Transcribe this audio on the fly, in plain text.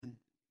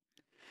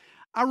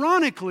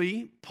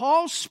Ironically,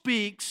 Paul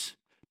speaks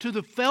to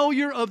the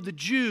failure of the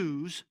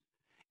Jews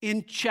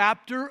in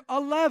chapter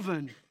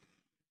 11.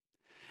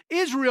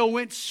 Israel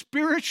went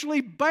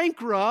spiritually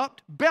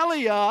bankrupt,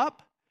 belly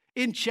up,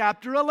 in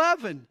chapter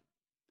 11.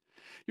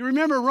 You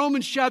remember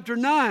Romans chapter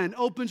 9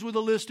 opens with a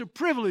list of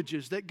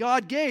privileges that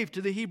God gave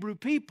to the Hebrew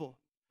people.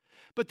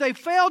 But they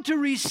failed to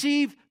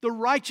receive the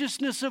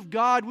righteousness of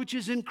God which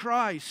is in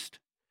Christ.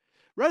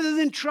 Rather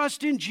than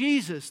trust in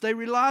Jesus, they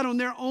relied on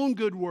their own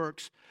good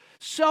works,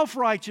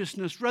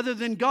 self-righteousness rather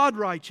than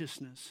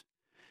God-righteousness.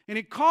 And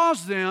it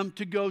caused them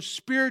to go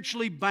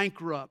spiritually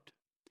bankrupt.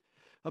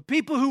 A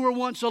people who were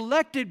once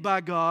elected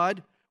by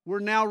God were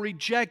now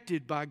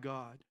rejected by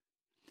God.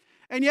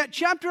 And yet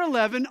chapter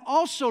 11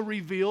 also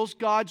reveals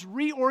God's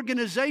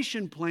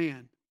reorganization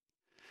plan.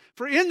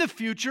 For in the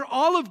future,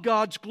 all of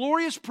God's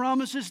glorious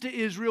promises to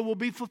Israel will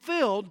be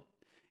fulfilled.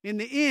 In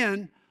the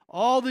end,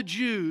 all the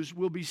Jews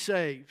will be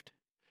saved.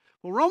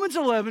 Well, Romans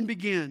 11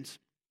 begins.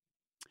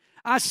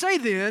 I say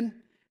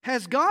then,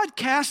 has God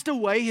cast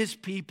away His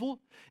people?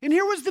 And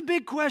here was the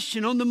big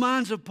question on the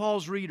minds of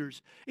Paul's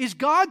readers. Is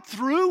God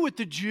through with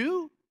the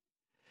Jew?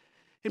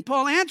 And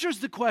Paul answers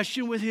the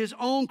question with his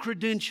own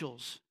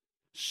credentials.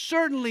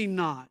 Certainly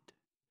not.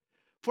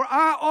 For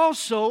I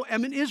also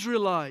am an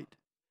Israelite,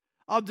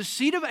 of the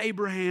seed of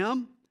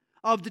Abraham,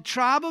 of the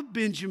tribe of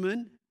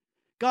Benjamin.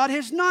 God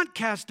has not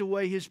cast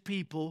away His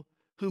people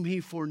whom He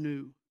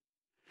foreknew.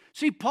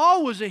 See,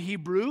 Paul was a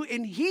Hebrew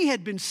and he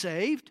had been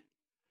saved.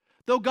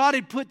 Though God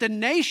had put the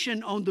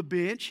nation on the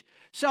bench,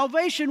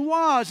 salvation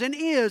was and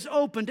is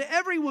open to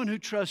everyone who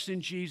trusts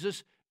in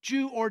Jesus,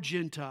 Jew or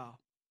Gentile.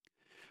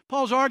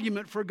 Paul's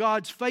argument for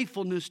God's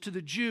faithfulness to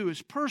the Jew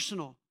is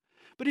personal,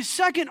 but his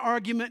second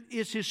argument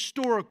is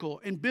historical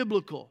and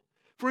biblical.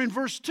 For in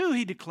verse 2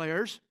 he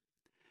declares,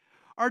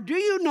 or do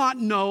you not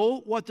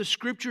know what the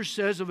Scripture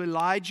says of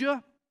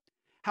Elijah?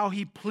 How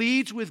he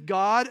pleads with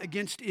God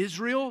against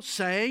Israel,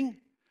 saying,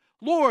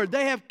 Lord,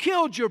 they have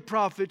killed your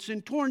prophets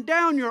and torn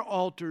down your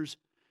altars,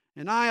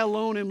 and I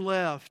alone am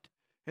left,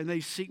 and they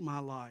seek my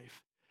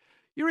life.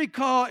 You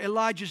recall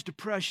Elijah's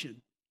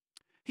depression.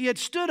 He had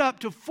stood up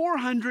to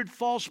 400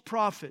 false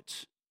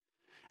prophets,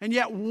 and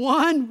yet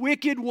one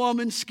wicked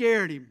woman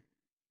scared him.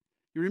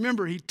 You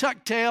remember, he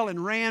tucked tail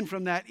and ran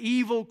from that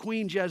evil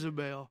Queen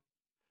Jezebel.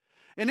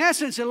 In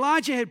essence,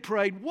 Elijah had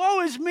prayed,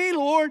 woe is me,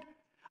 Lord.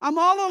 I'm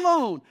all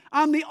alone.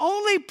 I'm the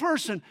only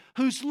person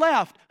who's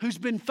left who's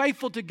been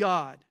faithful to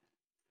God.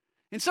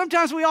 And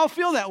sometimes we all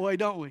feel that way,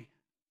 don't we?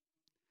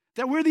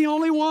 That we're the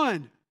only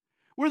one.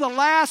 We're the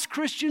last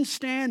Christian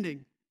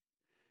standing.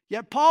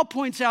 Yet Paul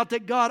points out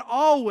that God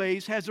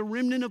always has a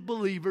remnant of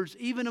believers,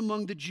 even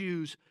among the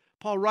Jews.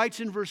 Paul writes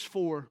in verse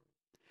 4,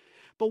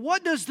 but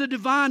what does the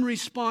divine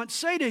response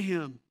say to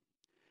him?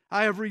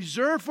 I have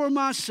reserved for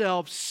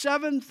myself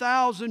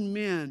 7,000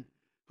 men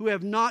who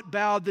have not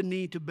bowed the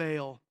knee to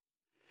Baal.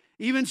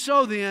 Even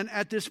so then,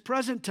 at this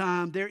present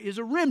time, there is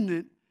a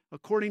remnant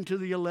according to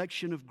the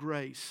election of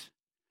grace.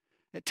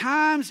 At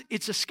times,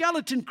 it's a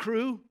skeleton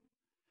crew,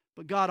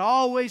 but God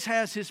always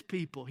has His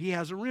people. He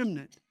has a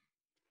remnant.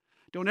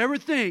 Don't ever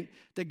think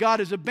that God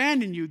has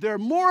abandoned you. There are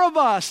more of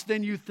us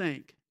than you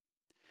think.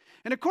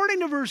 And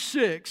according to verse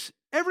 6,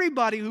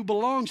 everybody who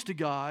belongs to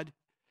God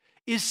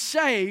is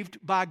saved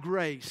by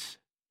grace.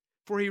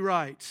 For he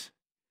writes,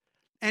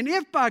 and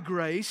if by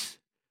grace,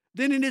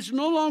 then it is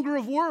no longer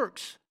of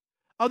works.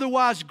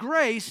 Otherwise,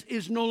 grace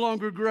is no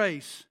longer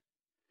grace.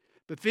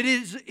 But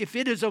if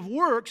it is of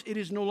works, it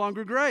is no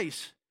longer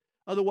grace.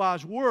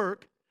 Otherwise,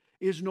 work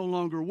is no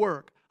longer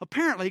work.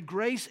 Apparently,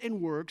 grace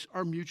and works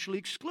are mutually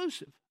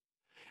exclusive.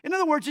 In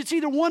other words, it's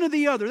either one or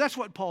the other. That's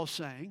what Paul's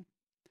saying.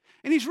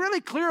 And he's really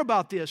clear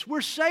about this.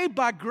 We're saved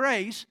by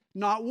grace,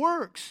 not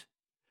works.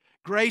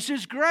 Grace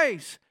is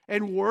grace,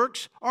 and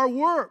works are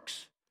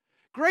works.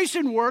 Grace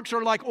and works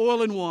are like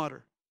oil and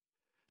water.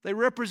 They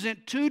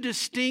represent two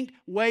distinct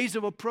ways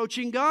of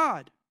approaching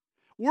God.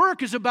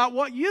 Work is about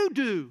what you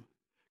do.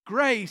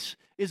 Grace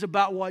is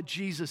about what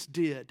Jesus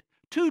did.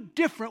 Two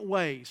different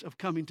ways of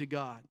coming to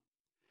God.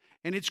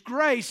 And it's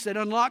grace that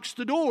unlocks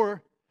the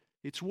door.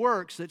 It's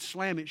works that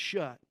slam it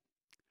shut.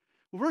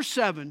 Well, verse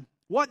 7,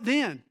 what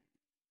then?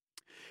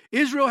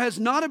 Israel has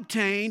not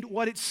obtained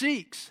what it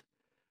seeks,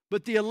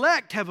 but the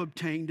elect have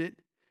obtained it,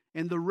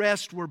 and the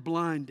rest were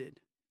blinded.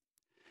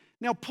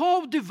 Now,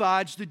 Paul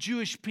divides the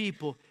Jewish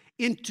people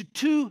into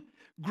two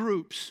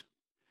groups,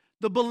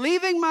 the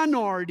believing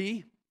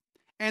minority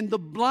and the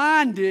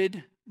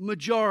blinded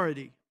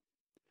majority.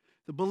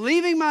 The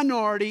believing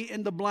minority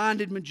and the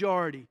blinded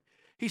majority.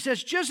 He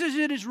says, just as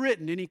it is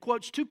written, and he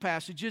quotes two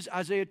passages,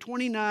 Isaiah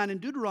 29 and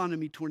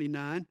Deuteronomy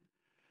 29,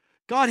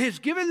 God has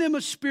given them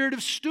a spirit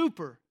of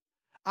stupor,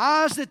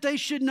 eyes that they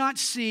should not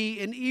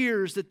see and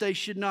ears that they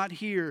should not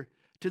hear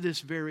to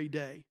this very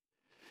day.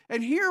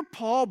 And here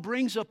Paul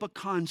brings up a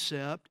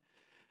concept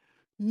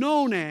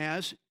known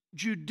as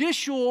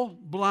judicial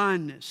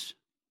blindness.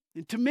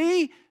 And to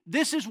me,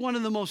 this is one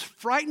of the most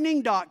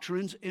frightening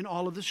doctrines in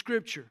all of the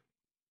Scripture.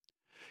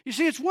 You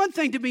see, it's one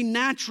thing to be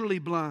naturally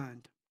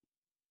blind.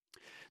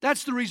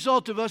 That's the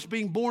result of us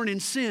being born in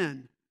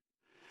sin.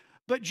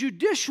 But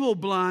judicial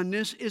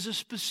blindness is a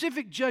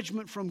specific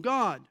judgment from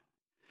God.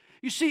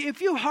 You see, if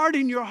you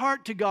harden your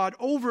heart to God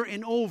over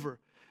and over,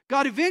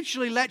 God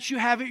eventually lets you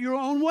have it your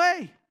own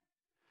way.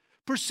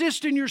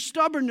 Persist in your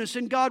stubbornness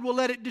and God will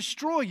let it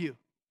destroy you.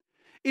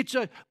 It's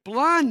a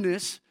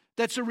blindness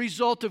that's a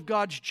result of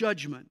God's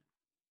judgment.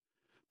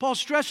 Paul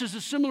stresses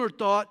a similar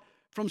thought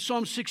from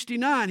Psalm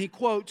 69. He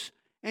quotes,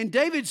 "And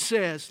David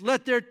says,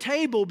 'Let their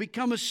table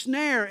become a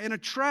snare and a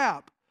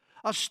trap,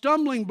 a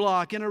stumbling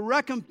block and a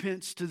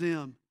recompense to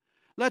them.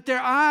 Let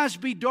their eyes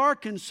be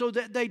darkened so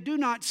that they do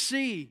not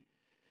see,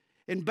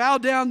 and bow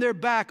down their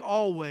back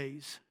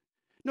always.'"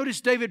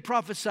 Notice David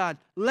prophesied,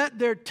 "Let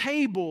their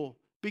table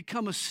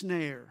become a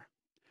snare."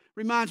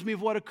 Reminds me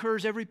of what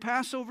occurs every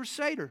Passover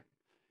Seder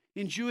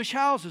in Jewish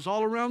houses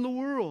all around the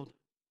world.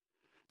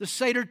 The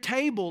Seder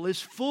table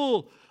is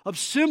full of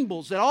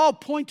symbols that all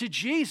point to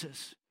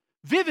Jesus,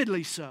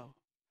 vividly so.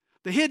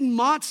 The hidden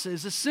matzah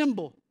is a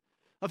symbol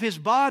of His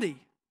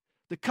body.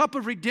 The cup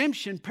of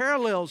redemption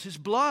parallels His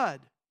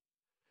blood.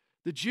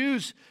 The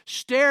Jews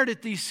stared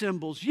at these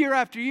symbols year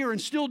after year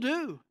and still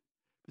do,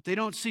 but they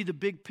don't see the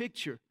big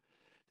picture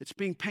that's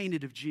being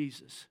painted of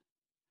Jesus.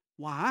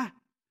 Why?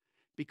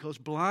 Because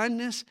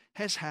blindness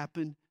has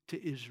happened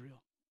to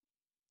Israel.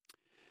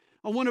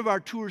 On one of our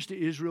tours to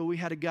Israel, we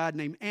had a guy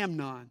named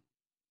Amnon.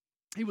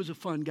 He was a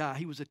fun guy.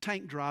 He was a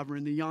tank driver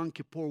in the Yom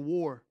Kippur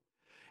War.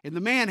 And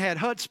the man had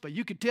chutzpah.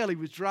 You could tell he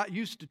was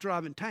used to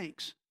driving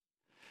tanks.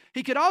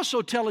 He could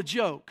also tell a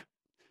joke,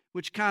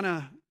 which kind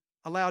of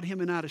allowed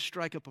him and I to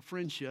strike up a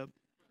friendship.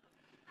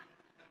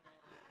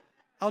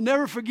 I'll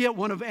never forget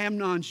one of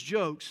Amnon's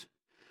jokes.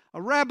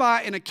 A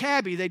rabbi and a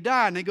cabbie, they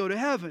die and they go to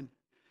heaven.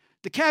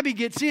 The cabbie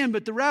gets in,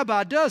 but the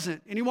rabbi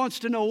doesn't, and he wants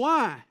to know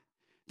why.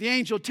 The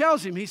angel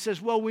tells him, he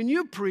says, "Well, when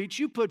you preach,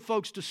 you put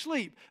folks to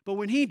sleep. But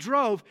when he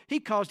drove, he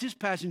caused his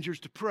passengers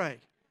to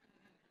pray."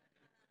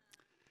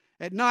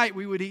 At night,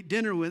 we would eat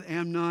dinner with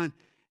Amnon,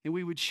 and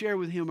we would share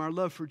with him our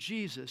love for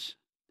Jesus.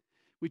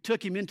 We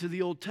took him into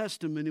the Old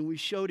Testament, and we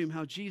showed him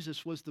how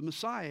Jesus was the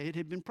Messiah. It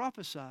had been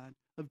prophesied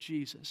of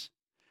Jesus.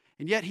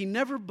 And yet he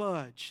never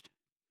budged.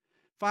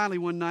 Finally,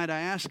 one night I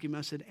asked him,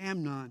 I said,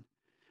 "Amnon,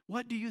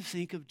 what do you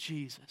think of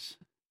Jesus?"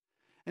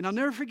 And I'll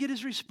never forget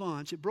his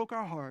response. It broke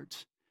our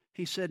hearts.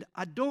 He said,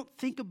 "I don't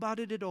think about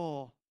it at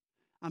all.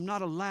 I'm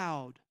not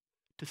allowed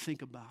to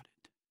think about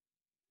it."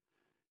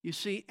 You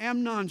see,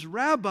 Amnon's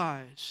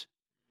rabbis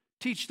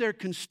teach their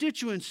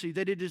constituency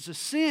that it is a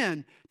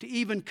sin to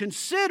even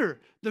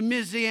consider the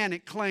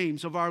messianic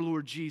claims of our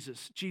Lord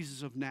Jesus,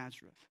 Jesus of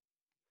Nazareth.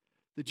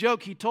 The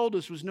joke he told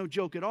us was no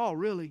joke at all,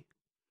 really.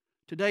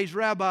 Today's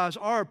rabbis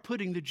are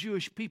putting the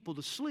Jewish people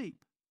to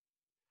sleep.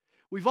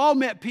 We've all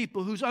met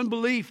people whose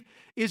unbelief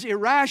is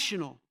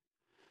irrational.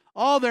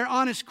 All their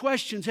honest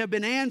questions have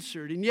been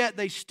answered, and yet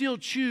they still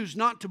choose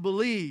not to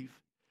believe.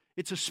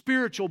 It's a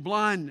spiritual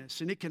blindness,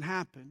 and it can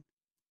happen.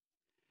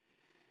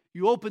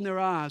 You open their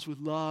eyes with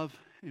love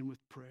and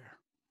with prayer.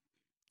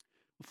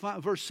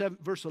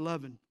 Verse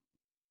 11.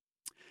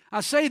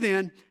 "I say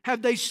then,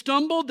 have they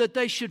stumbled that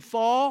they should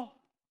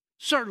fall?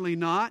 Certainly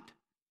not."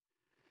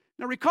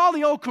 Now recall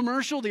the old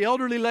commercial, the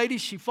elderly lady,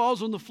 she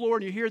falls on the floor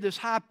and you hear this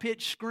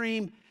high-pitched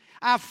scream,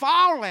 "I've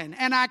fallen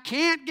and I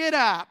can't get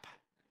up."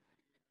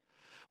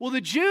 Well,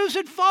 the Jews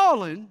had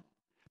fallen,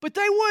 but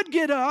they would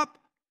get up,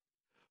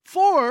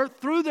 for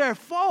through their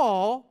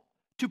fall,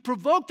 to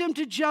provoke them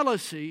to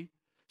jealousy,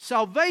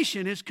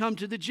 salvation has come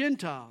to the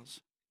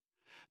Gentiles.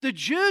 The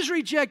Jews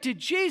rejected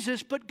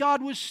Jesus, but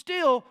God was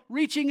still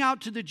reaching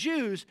out to the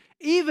Jews,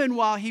 even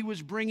while He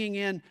was bringing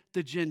in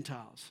the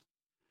Gentiles.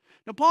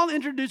 Now, Paul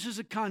introduces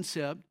a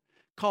concept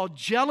called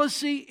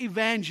jealousy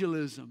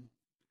evangelism.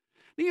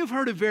 Now, you've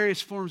heard of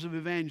various forms of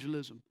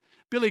evangelism.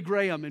 Billy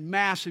Graham and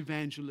mass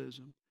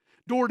evangelism,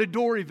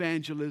 door-to-door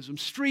evangelism,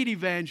 street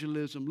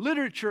evangelism,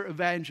 literature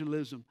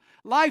evangelism,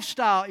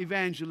 lifestyle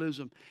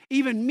evangelism,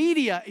 even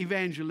media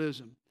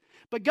evangelism.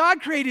 But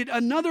God created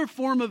another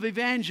form of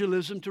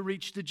evangelism to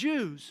reach the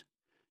Jews,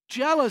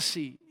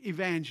 jealousy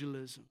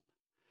evangelism.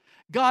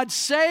 God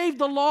saved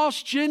the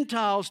lost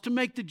Gentiles to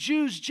make the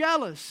Jews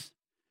jealous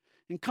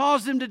and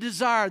cause them to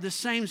desire the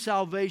same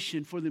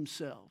salvation for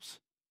themselves.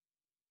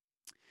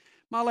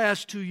 My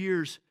last 2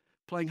 years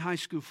playing high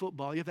school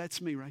football, yeah,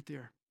 that's me right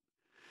there.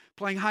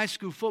 Playing high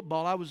school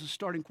football, I was the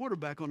starting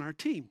quarterback on our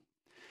team.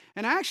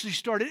 And I actually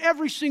started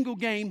every single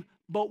game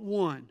but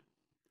one.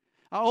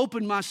 I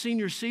opened my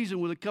senior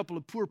season with a couple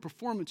of poor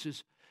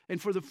performances, and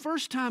for the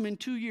first time in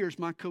 2 years,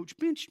 my coach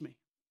benched me,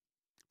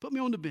 put me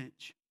on the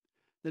bench.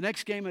 The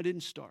next game, I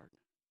didn't start.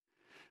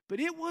 But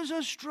it was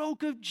a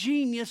stroke of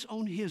genius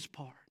on his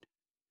part.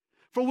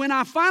 For when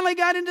I finally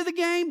got into the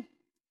game,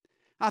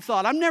 I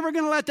thought, I'm never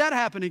going to let that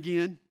happen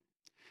again.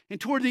 And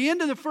toward the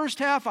end of the first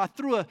half, I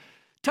threw a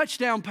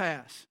touchdown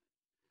pass.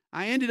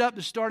 I ended up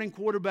the starting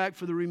quarterback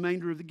for the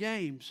remainder of the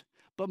games.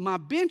 But my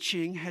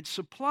benching had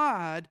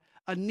supplied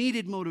a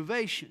needed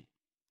motivation.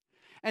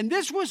 And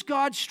this was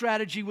God's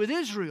strategy with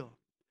Israel.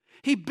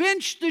 He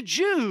benched the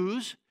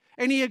Jews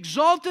and He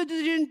exalted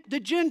the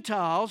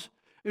Gentiles,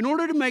 in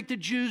order to make the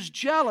Jews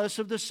jealous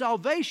of the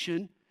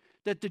salvation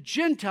that the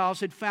Gentiles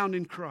had found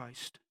in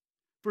Christ.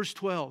 Verse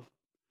 12.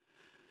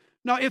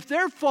 Now, if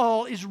their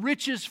fall is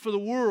riches for the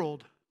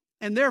world,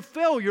 and their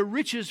failure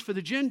riches for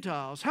the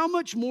Gentiles, how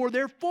much more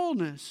their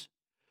fullness?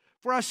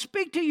 For I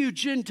speak to you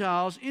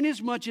Gentiles,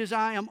 inasmuch as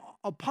I am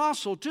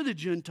apostle to the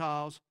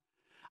Gentiles,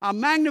 I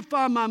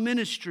magnify my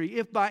ministry,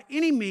 if by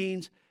any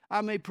means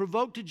I may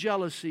provoke to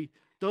jealousy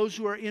those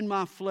who are in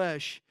my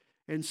flesh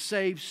and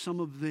save some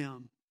of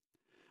them.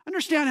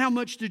 Understand how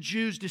much the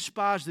Jews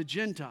despised the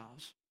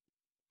Gentiles.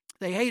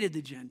 They hated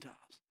the Gentiles.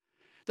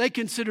 They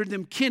considered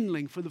them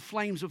kindling for the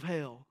flames of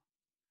hell.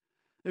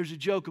 There's a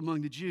joke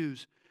among the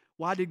Jews.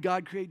 Why did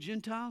God create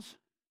Gentiles?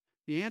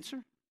 The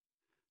answer?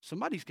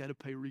 Somebody's got to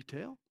pay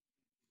retail.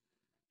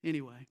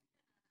 Anyway,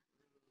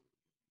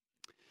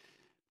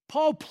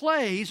 Paul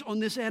plays on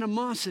this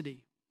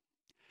animosity.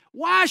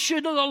 Why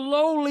should the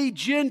lowly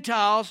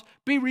Gentiles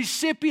be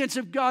recipients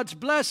of God's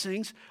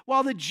blessings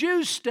while the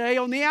Jews stay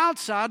on the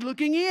outside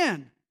looking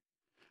in?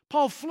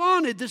 Paul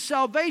flaunted the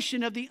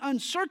salvation of the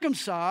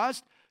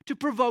uncircumcised to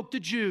provoke the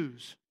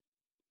Jews.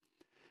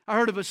 I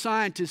heard of a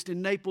scientist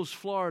in Naples,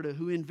 Florida,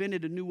 who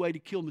invented a new way to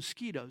kill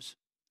mosquitoes.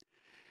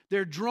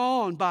 They're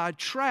drawn by a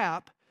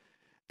trap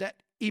that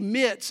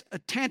emits a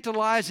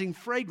tantalizing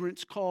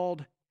fragrance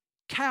called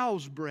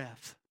cow's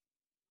breath.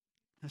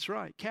 That's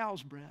right,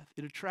 cow's breath.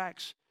 It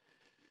attracts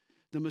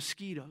the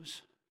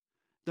mosquitoes.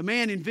 The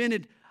man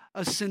invented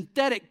a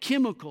synthetic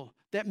chemical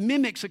that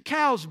mimics a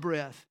cow's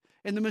breath,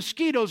 and the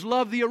mosquitoes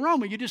love the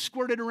aroma. You just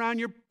squirt it around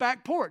your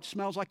back porch.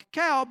 Smells like a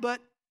cow,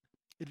 but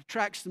it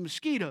attracts the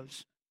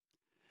mosquitoes.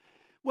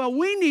 Well,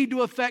 we need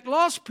to affect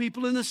lost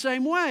people in the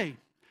same way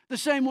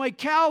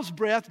cow's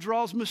breath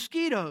draws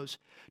mosquitoes.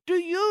 Do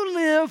you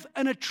live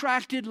an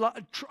attractive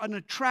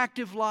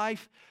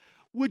life?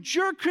 Would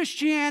your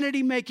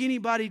Christianity make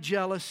anybody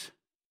jealous?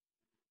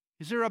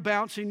 Is there a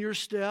bounce in your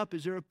step?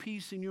 Is there a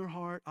peace in your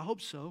heart? I hope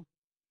so.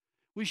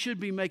 We should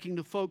be making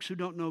the folks who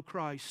don't know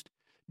Christ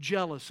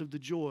jealous of the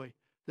joy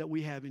that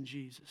we have in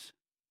Jesus.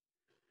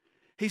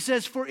 He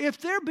says, for if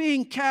their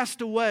being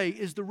cast away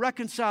is the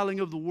reconciling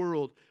of the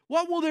world,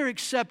 what will their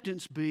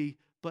acceptance be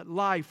but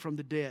life from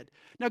the dead?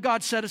 Now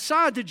God set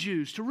aside the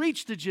Jews to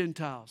reach the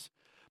Gentiles.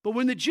 But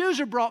when the Jews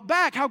are brought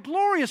back, how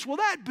glorious will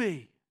that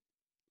be?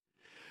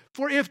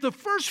 For if the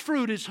first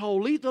fruit is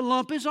holy, the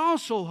lump is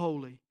also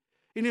holy.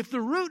 And if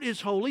the root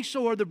is holy,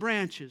 so are the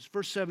branches.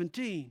 Verse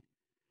 17.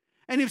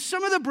 And if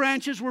some of the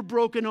branches were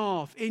broken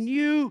off, and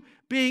you,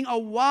 being a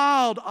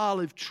wild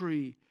olive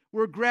tree,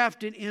 were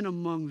grafted in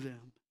among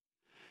them.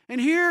 And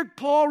here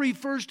Paul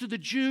refers to the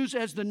Jews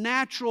as the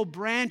natural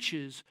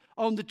branches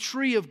on the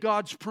tree of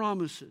God's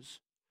promises.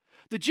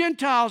 The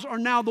Gentiles are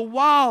now the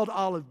wild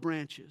olive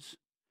branches.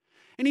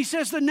 And he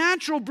says the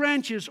natural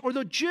branches, or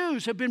the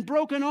Jews, have been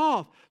broken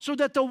off so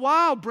that the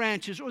wild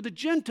branches, or the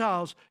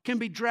Gentiles, can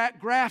be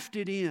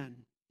grafted in.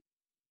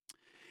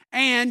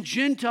 And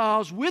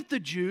Gentiles with the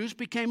Jews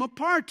became a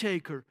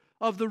partaker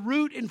of the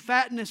root and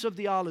fatness of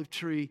the olive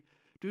tree.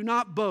 Do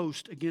not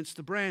boast against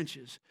the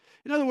branches.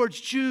 In other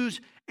words,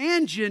 Jews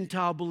and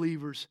Gentile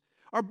believers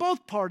are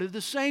both part of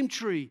the same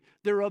tree.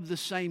 They're of the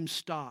same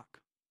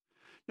stock.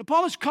 Now,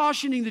 Paul is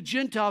cautioning the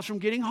Gentiles from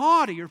getting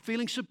haughty or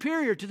feeling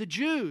superior to the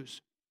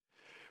Jews.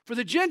 For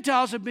the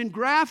Gentiles have been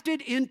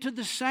grafted into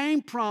the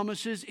same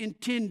promises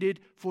intended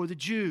for the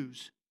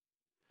Jews.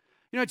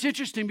 You know, it's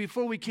interesting,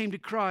 before we came to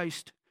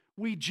Christ,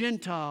 we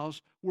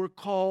Gentiles were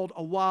called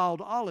a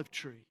wild olive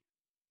tree.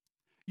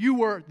 You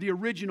were the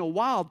original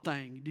wild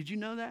thing. Did you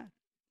know that?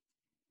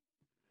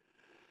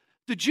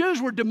 The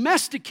Jews were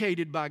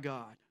domesticated by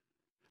God.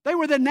 They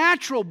were the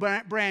natural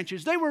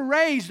branches. They were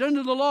raised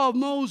under the law of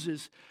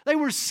Moses. They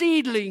were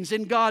seedlings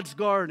in God's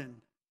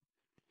garden.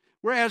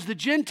 Whereas the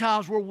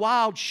Gentiles were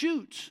wild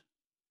shoots.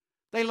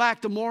 They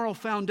lacked the moral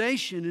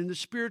foundation and the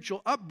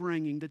spiritual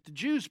upbringing that the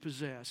Jews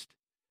possessed.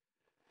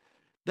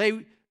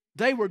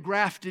 They were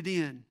grafted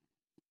in.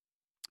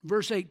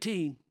 Verse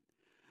 18.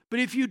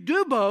 But if you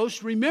do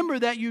boast, remember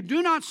that you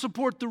do not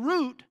support the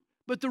root,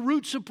 but the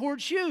root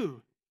supports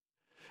you.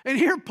 And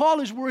here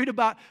Paul is worried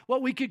about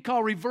what we could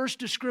call reverse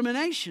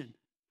discrimination.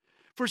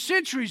 For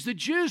centuries, the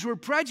Jews were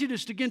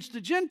prejudiced against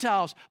the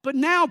Gentiles, but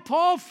now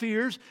Paul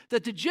fears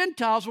that the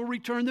Gentiles will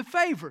return the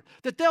favor,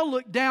 that they'll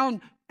look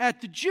down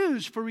at the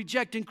Jews for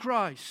rejecting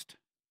Christ.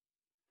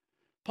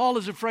 Paul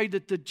is afraid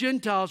that the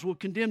Gentiles will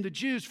condemn the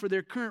Jews for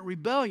their current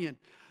rebellion,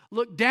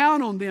 look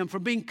down on them for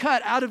being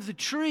cut out of the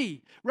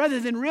tree, rather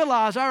than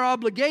realize our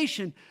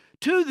obligation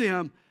to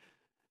them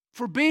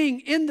for being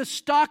in the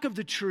stock of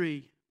the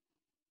tree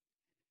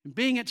and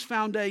being its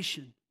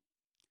foundation.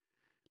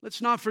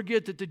 Let's not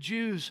forget that the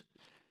Jews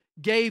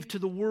gave to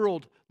the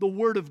world the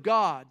Word of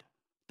God,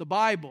 the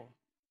Bible.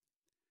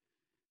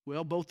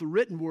 Well, both the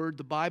written Word,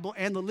 the Bible,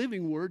 and the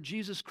living Word,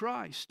 Jesus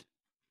Christ.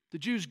 The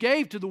Jews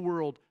gave to the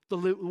world the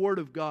Word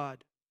of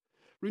God.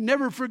 We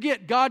never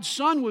forget, God's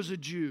Son was a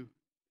Jew.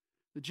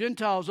 The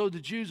Gentiles owe the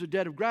Jews a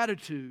debt of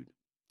gratitude.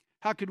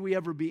 How could we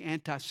ever be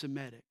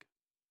anti-Semitic?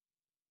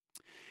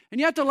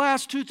 And yet the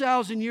last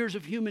 2,000 years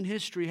of human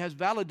history has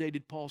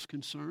validated Paul's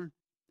concern.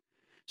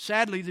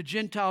 Sadly, the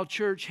Gentile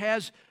church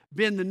has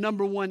been the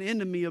number one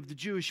enemy of the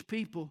Jewish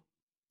people.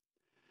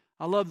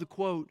 I love the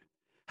quote,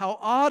 "How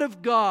odd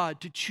of God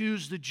to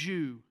choose the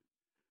Jew,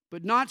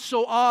 but not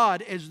so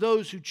odd as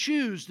those who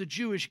choose the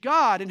Jewish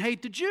God and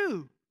hate the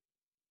Jew."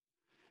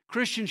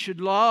 Christians should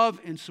love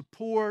and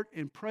support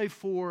and pray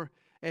for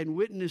and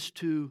witness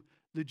to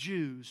the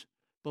Jews,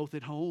 both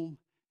at home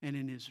and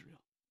in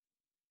Israel.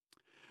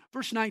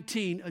 Verse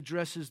 19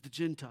 addresses the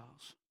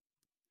Gentiles.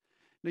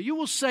 "Now you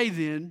will say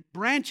then,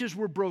 branches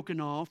were broken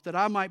off that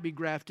I might be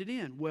grafted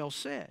in." Well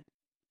said.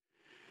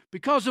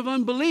 "Because of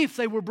unbelief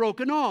they were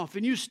broken off,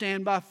 and you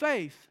stand by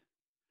faith.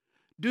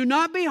 Do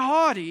not be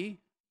haughty,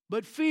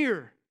 but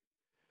fear.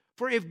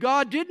 For if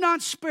God did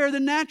not spare the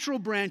natural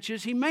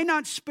branches, He may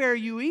not spare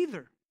you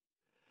either.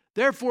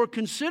 Therefore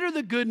consider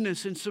the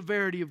goodness and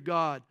severity of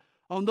God.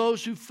 On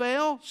those who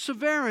fail,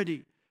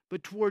 severity,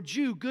 but towards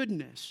you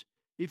goodness,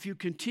 if you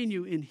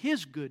continue in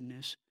His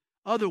goodness.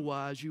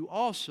 Otherwise you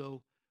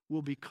also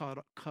will be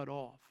cut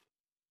off."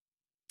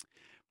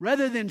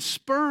 Rather than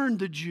spurn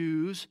the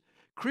Jews,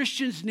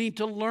 Christians need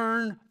to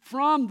learn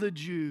from the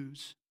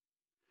Jews.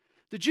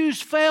 The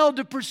Jews failed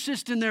to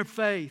persist in their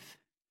faith.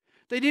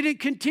 They didn't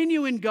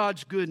continue in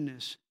God's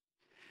goodness.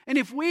 And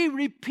if we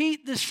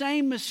repeat the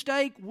same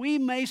mistake, we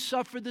may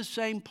suffer the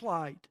same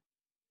plight.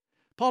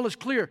 Paul is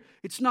clear.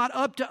 It's not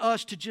up to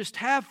us to just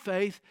have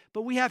faith,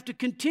 but we have to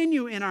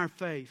continue in our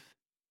faith.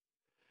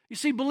 You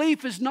see,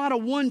 belief is not a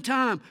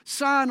one-time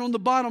sign on the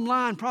bottom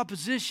line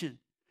proposition.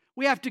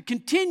 We have to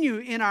continue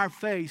in our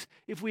faith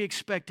if we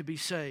expect to be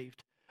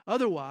saved.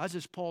 Otherwise,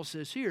 as Paul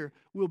says here,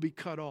 we'll be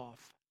cut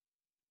off.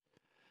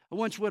 I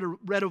once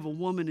read of a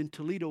woman in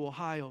Toledo,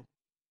 Ohio,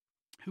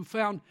 who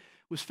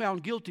was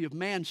found guilty of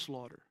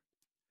manslaughter.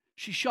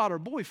 She shot her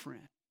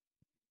boyfriend.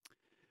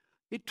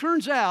 It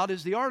turns out,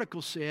 as the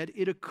article said,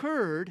 it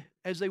occurred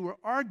as they were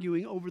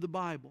arguing over the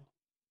Bible.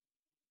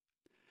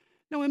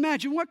 Now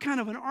imagine what kind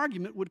of an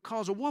argument would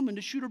cause a woman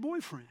to shoot her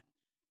boyfriend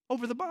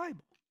over the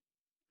Bible.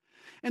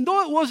 And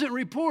though it wasn't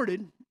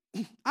reported,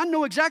 I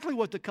know exactly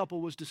what the couple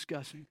was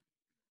discussing.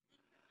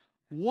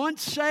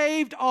 Once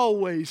saved,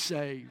 always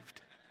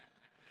saved.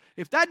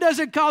 If that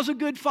doesn't cause a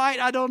good fight,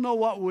 I don't know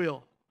what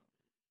will.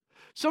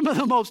 Some of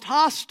the most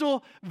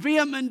hostile,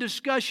 vehement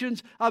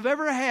discussions I've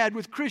ever had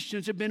with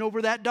Christians have been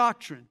over that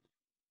doctrine.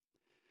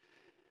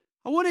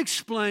 I want to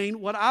explain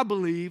what I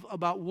believe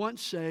about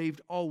once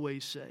saved,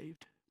 always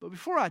saved. But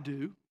before I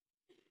do,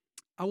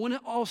 I want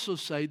to also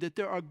say that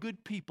there are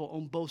good people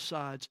on both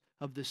sides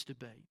of this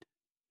debate.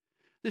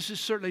 This is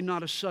certainly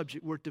not a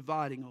subject worth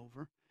dividing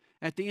over.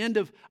 At the end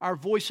of our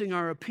voicing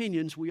our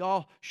opinions, we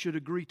all should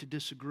agree to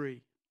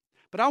disagree.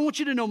 But I want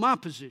you to know my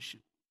position.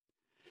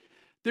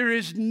 There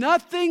is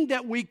nothing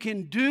that we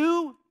can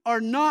do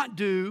or not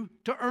do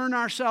to earn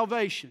our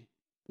salvation.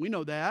 We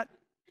know that.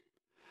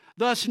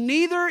 Thus,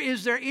 neither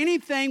is there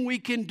anything we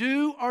can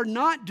do or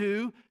not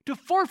do to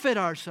forfeit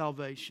our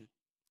salvation.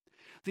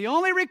 The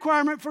only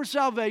requirement for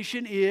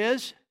salvation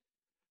is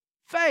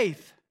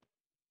faith.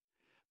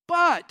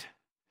 But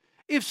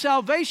if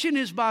salvation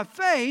is by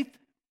faith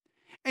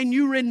and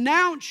you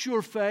renounce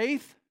your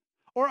faith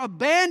or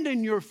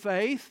abandon your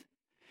faith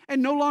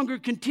and no longer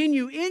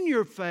continue in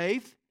your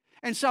faith,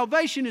 and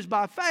salvation is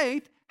by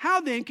faith,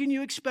 how then can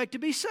you expect to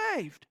be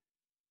saved?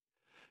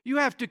 You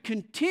have to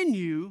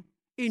continue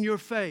in your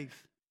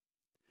faith.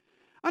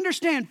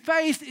 Understand,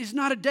 faith is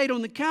not a date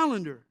on the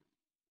calendar.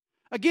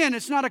 Again,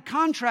 it's not a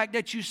contract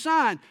that you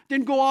sign,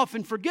 then go off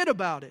and forget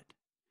about it.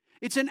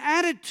 It's an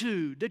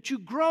attitude that you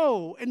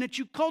grow and that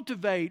you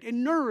cultivate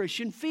and nourish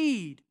and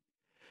feed.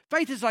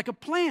 Faith is like a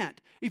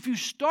plant. If you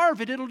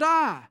starve it, it'll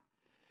die.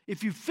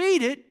 If you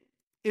feed it,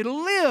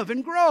 it'll live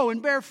and grow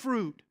and bear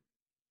fruit.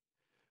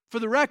 For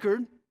the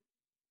record,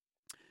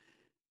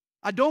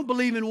 I don't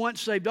believe in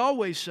once saved,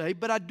 always saved,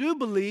 but I do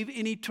believe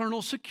in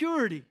eternal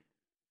security.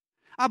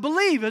 I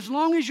believe as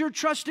long as you're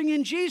trusting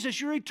in Jesus,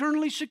 you're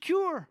eternally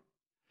secure.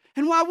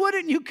 And why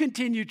wouldn't you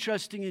continue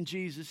trusting in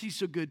Jesus? He's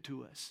so good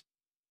to us.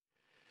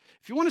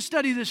 If you want to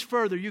study this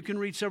further, you can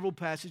read several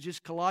passages.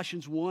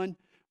 Colossians 1,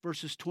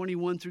 verses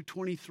 21 through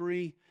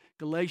 23.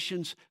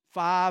 Galatians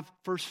 5,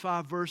 first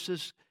 5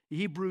 verses.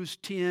 Hebrews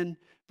 10,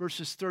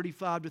 verses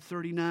 35 to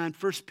 39.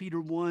 1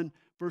 Peter 1,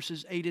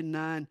 verses 8 and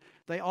 9.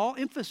 They all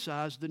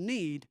emphasize the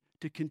need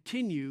to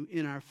continue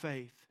in our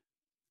faith.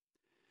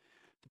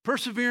 The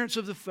perseverance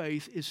of the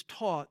faith is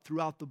taught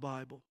throughout the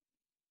Bible.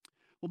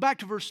 Well, back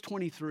to verse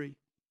 23.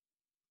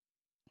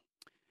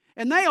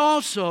 And they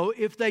also,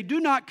 if they do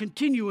not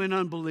continue in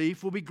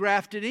unbelief, will be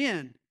grafted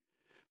in.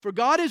 For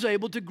God is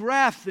able to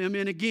graft them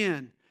in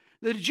again.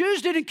 The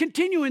Jews didn't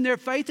continue in their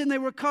faith and they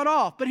were cut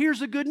off. But here's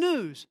the good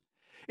news.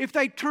 If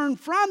they turn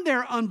from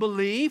their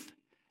unbelief,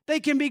 they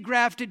can be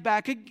grafted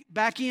back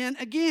in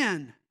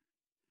again.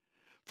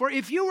 For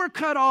if you were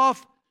cut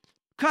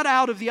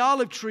out of the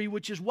olive tree,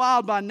 which is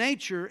wild by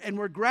nature, and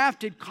were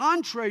grafted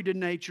contrary to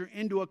nature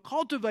into a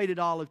cultivated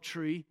olive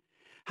tree,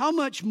 how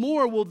much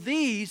more will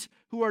these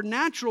who are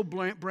natural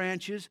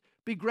branches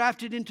be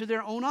grafted into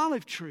their own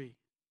olive tree?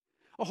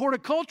 A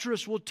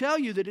horticulturist will tell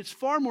you that it's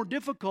far more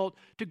difficult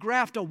to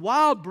graft a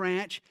wild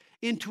branch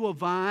into a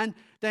vine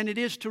than it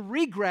is to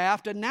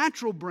regraft a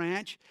natural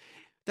branch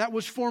that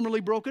was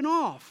formerly broken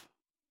off.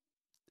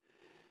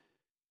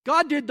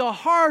 God did the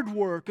hard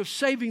work of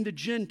saving the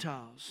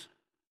Gentiles.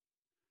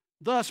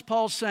 Thus,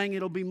 Paul's saying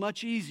it'll be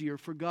much easier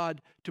for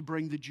God to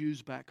bring the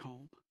Jews back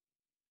home.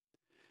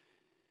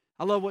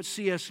 I love what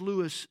C.S.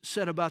 Lewis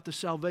said about the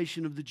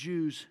salvation of the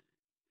Jews.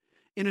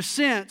 In a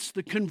sense,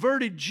 the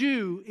converted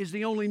Jew is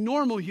the only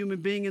normal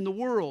human being in the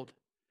world.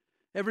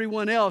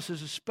 Everyone else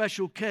is a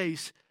special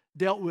case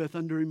dealt with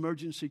under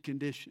emergency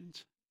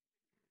conditions.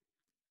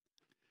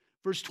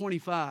 Verse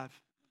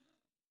 25.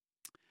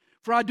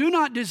 For I do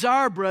not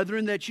desire,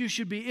 brethren, that you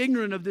should be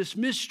ignorant of this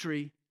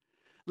mystery,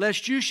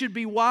 lest you should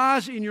be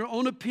wise in your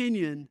own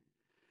opinion,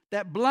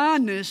 that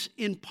blindness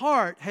in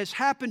part has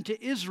happened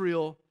to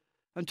Israel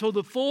until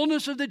the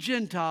fullness of the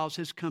Gentiles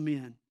has come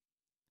in.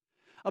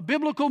 A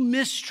biblical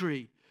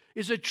mystery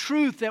is a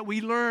truth that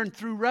we learn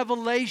through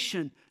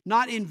revelation,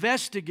 not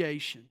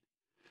investigation.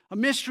 A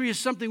mystery is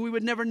something we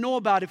would never know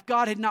about if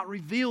God had not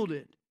revealed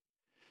it.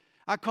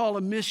 I call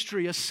a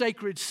mystery a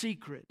sacred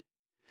secret.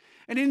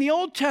 And in the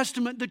Old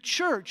Testament, the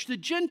church, the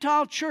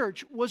Gentile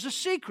church, was a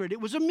secret.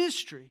 It was a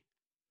mystery.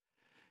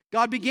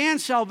 God began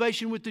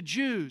salvation with the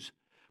Jews,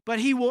 but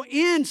He will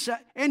end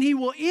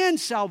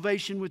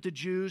salvation with the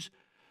Jews.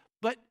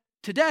 But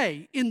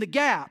today, in the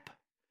gap,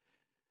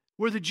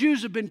 where the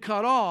Jews have been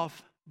cut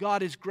off,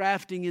 God is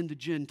grafting in the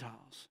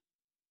Gentiles.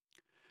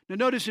 Now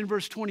notice in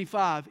verse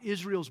 25,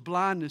 Israel's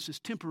blindness is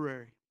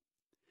temporary.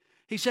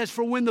 He says,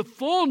 for when the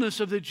fullness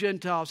of the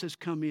Gentiles has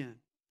come in,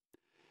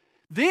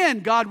 then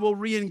God will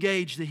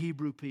re-engage the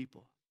Hebrew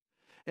people.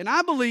 And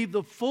I believe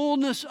the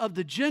fullness of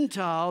the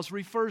Gentiles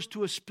refers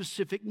to a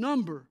specific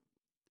number.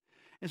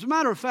 As a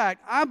matter of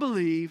fact, I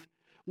believe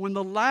when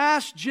the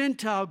last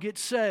Gentile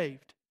gets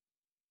saved,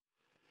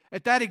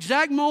 at that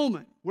exact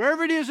moment,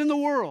 wherever it is in the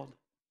world,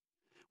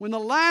 when the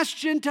last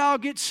Gentile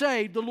gets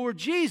saved, the Lord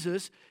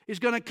Jesus is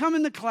going to come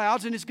in the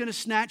clouds and is going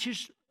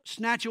to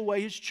snatch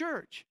away His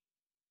church.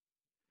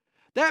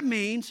 That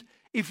means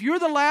if you're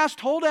the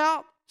last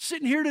holdout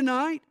sitting here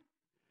tonight,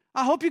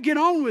 I hope you get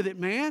on with it,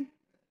 man.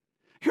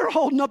 You're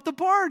holding up the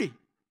party.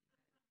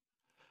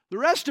 The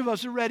rest of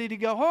us are ready to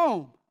go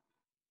home.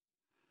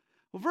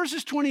 Well,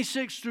 verses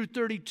 26 through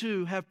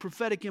 32 have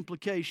prophetic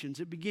implications.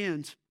 It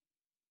begins,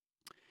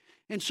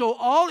 and so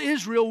all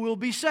Israel will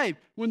be saved.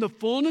 When the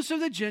fullness of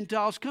the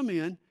Gentiles come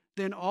in,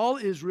 then all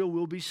Israel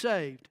will be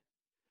saved.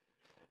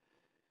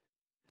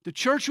 The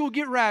church will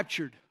get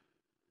raptured.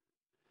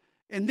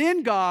 And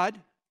then God,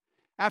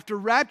 after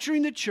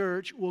rapturing the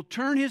church, will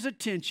turn His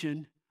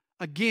attention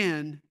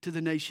again to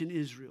the nation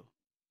Israel.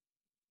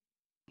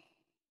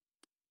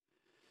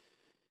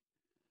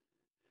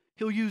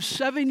 He'll use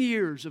 7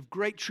 years of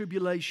great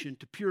tribulation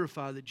to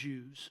purify the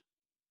Jews.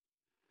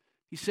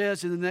 He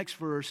says in the next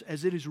verse,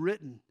 as it is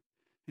written,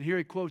 and here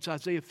he quotes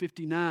Isaiah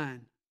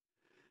 59,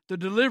 the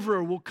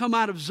deliverer will come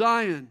out of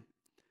Zion,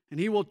 and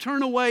He will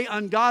turn away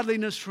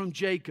ungodliness from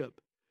Jacob.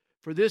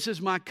 For this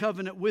is my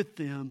covenant with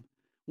them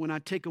when I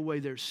take away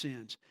their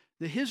sins.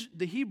 The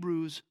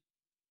Hebrews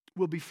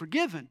will be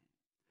forgiven.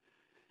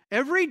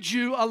 Every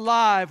Jew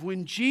alive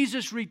when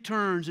Jesus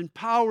returns in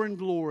power and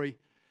glory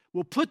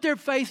will put their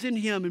faith in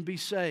Him and be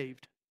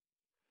saved.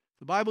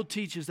 The Bible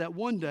teaches that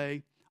one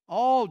day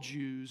all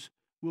Jews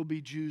will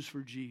be Jews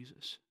for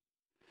Jesus.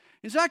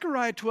 And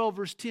Zechariah 12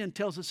 verse 10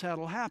 tells us how it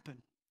will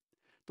happen.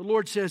 The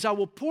Lord says, I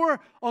will pour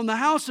on the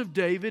house of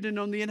David and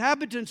on the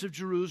inhabitants of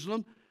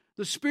Jerusalem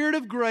the spirit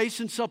of grace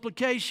and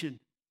supplication.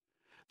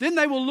 Then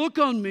they will look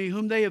on me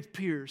whom they have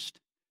pierced.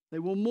 They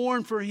will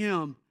mourn for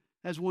Him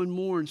as one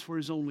mourns for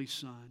his only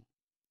son.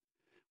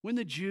 When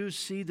the Jews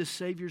see the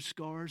Savior's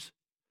scars,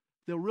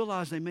 they'll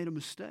realize they made a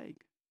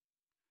mistake.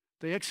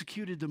 They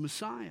executed the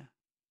Messiah.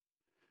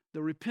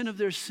 They'll repent of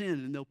their sin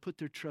and they'll put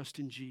their trust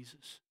in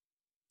Jesus.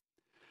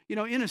 You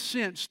know, in a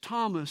sense,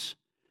 Thomas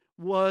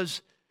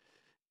was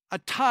a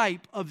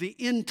type of the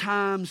end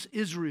times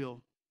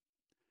Israel.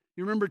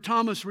 You remember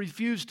Thomas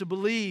refused to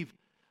believe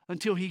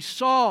until he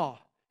saw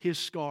His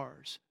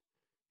scars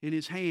in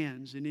His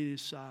hands and in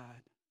His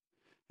side.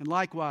 And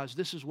likewise,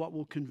 this is what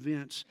will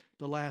convince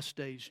the last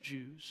days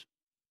Jews.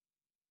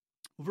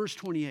 Well, verse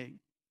 28.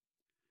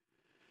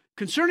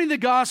 Concerning the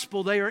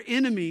gospel, they are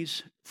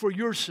enemies for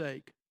your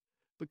sake.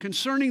 But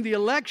concerning the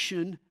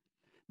election,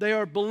 they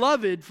are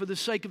beloved for the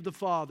sake of the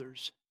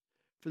fathers.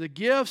 For the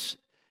gifts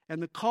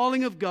and the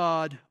calling of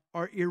God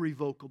are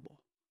irrevocable.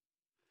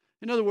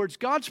 In other words,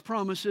 God's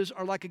promises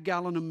are like a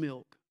gallon of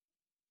milk.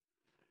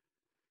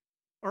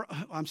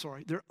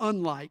 They're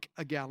unlike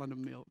a gallon of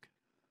milk.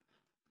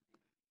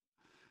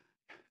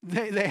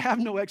 They have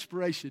no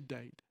expiration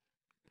date.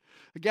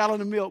 A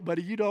gallon of milk,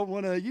 buddy, you don't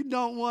want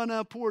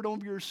to pour it on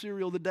your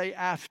cereal the day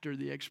after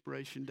the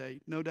expiration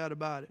date. No doubt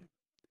about it.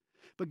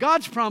 But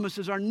God's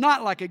promises are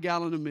not like a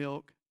gallon of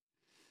milk.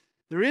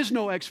 There is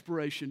no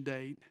expiration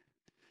date.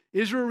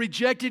 Israel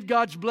rejected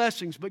God's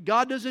blessings, but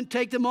God doesn't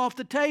take them off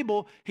the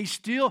table. His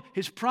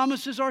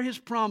promises are His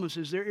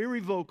promises. They're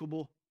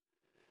irrevocable.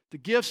 The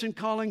gifts and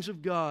callings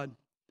of God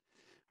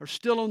are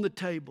still on the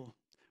table.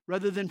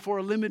 Rather than for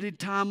a limited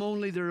time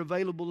only, they're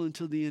available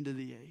until the end of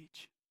the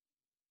age.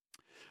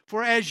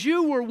 For as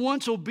you were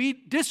once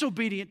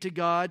disobedient to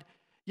God,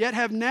 yet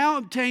have now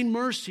obtained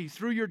mercy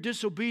through your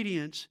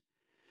disobedience,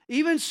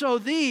 even so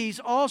these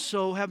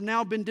also have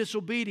now been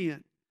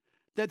disobedient,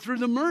 that through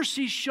the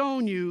mercy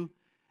shown you,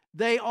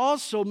 they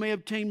also may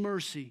obtain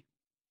mercy.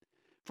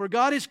 For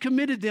God has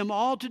committed them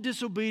all to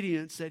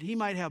disobedience, that He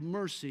might have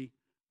mercy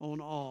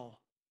on all.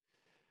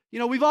 You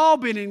know, we've all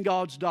been in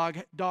God's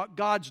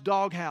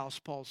doghouse,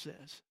 Paul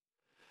says.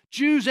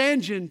 Jews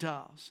and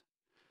Gentiles.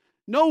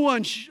 No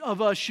one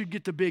of us should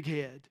get the big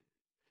head.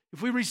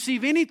 If we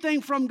receive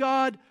anything from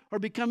God or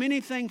become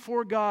anything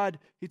for God,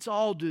 it's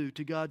all due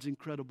to God's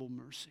incredible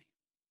mercy.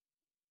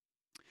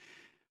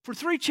 For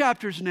 3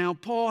 chapters now,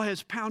 Paul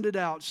has pounded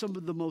out some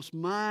of the most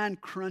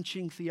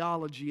mind-crunching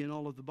theology in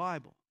all of the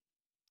Bible.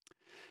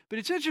 But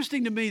it's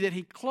interesting to me that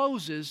he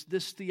closes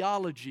this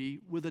theology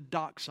with a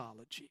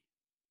doxology,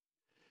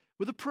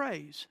 with a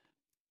praise.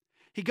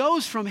 He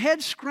goes from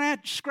head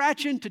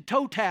scratching to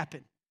toe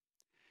tapping.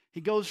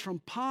 He goes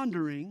from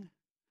pondering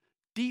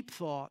deep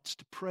thoughts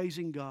to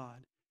praising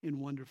God in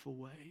wonderful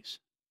ways.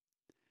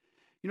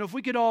 You know, if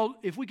we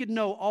could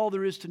know all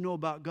there is to know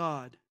about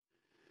God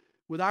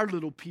with our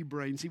little pea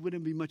brains, He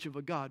wouldn't be much of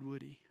a God,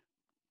 would He?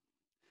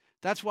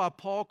 That's why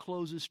Paul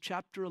closes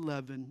chapter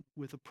 11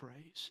 with a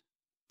praise.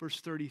 Verse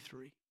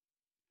 33.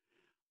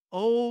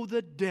 Oh,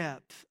 the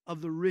depth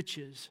of the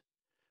riches,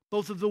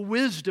 both of the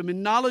wisdom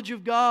and knowledge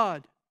of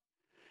God.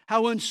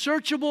 How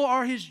unsearchable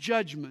are His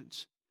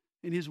judgments,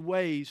 and His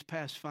ways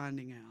past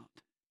finding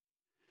out.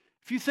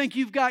 If you think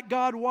you've got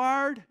God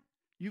wired,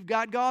 you've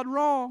got God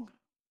wrong.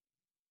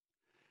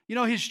 You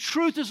know, His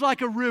truth is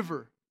like a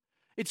river.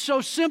 It's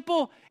so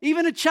simple,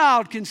 even a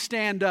child can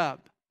stand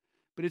up.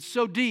 But it's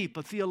so deep,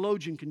 a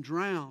theologian can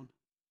drown.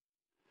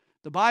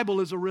 The Bible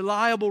is a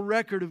reliable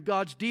record of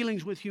God's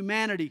dealings with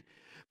humanity.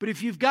 But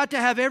if you've got to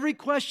have every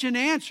question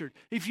answered,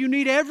 if you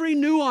need every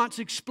nuance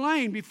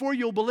explained before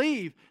you'll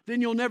believe,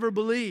 then you'll never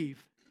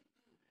believe.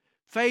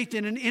 Faith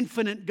in an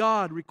infinite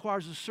God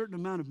requires a certain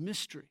amount of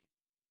mystery.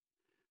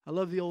 I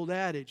love the old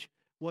adage,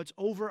 what's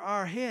over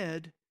our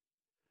head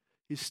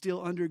is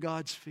still under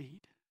God's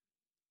feet.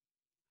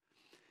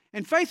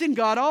 And faith in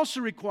God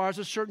also requires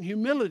a certain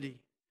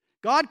humility.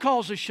 God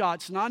calls the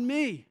shots, not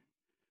me.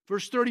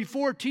 Verse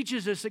 34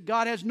 teaches us that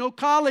God has no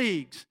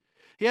colleagues.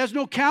 He has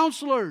no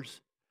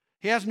counselors.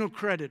 He has no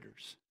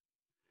creditors.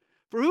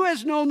 For who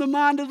has known the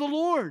mind of the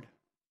Lord?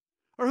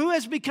 Or who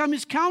has become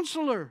His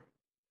counselor?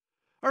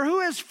 Or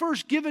who has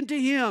first given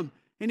to Him,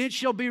 and it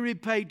shall be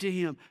repaid to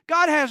him?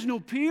 God has no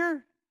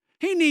peer.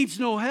 He needs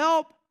no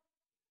help.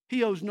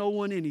 He owes no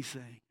one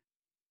anything.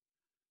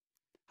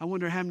 I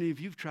wonder how many of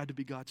you have tried to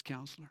be God's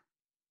counselor.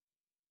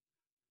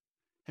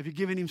 Have you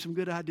given Him some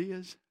good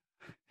ideas?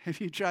 Have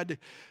you tried to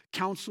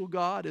counsel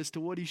God as to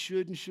what He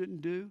should and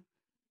shouldn't do?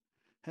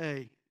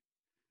 Hey,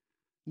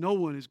 no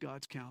one is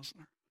God's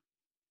counselor.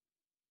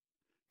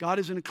 God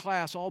is in a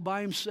class all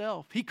by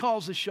Himself. He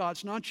calls the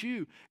shots, not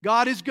you.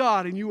 God is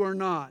God and you are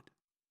not.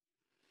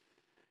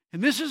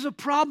 And this is a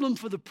problem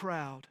for the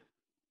proud,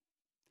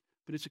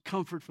 but it's a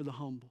comfort for the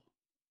humble.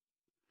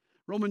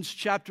 Romans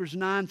chapters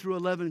 9 through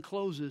 11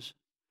 closes,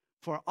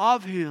 for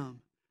of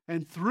Him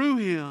and through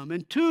Him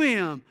and to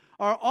Him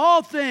are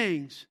all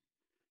things,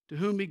 to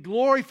whom be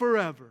glory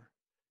forever.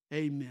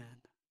 Amen.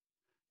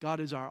 God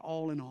is our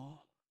all in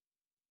all.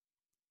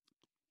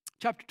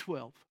 Chapter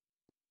 12.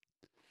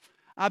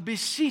 I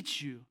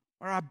beseech you,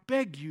 or I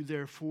beg you,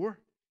 therefore,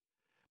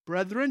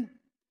 brethren,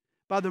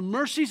 by the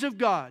mercies of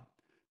God.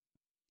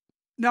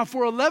 Now,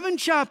 for 11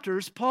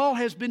 chapters, Paul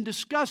has been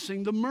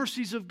discussing the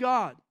mercies of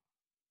God.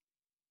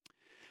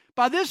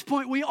 By this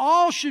point, we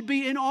all should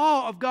be in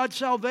awe of God's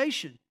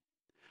salvation.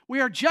 We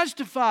are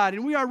justified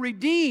and we are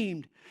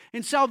redeemed.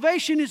 And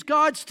salvation is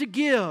God's to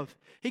give.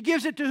 He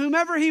gives it to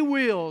whomever He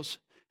wills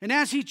and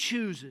as He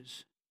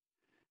chooses.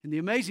 And the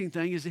amazing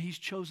thing is that He's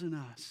chosen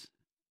us.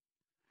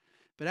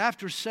 But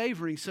after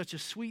savoring such a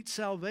sweet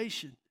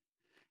salvation,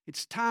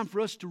 it's time for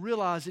us to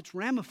realize its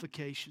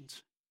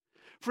ramifications.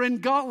 For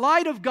in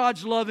light of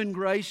God's love and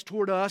grace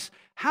toward us,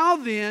 how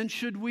then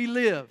should we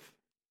live?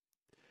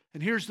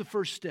 And here's the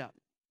first step.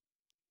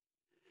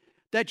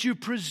 That you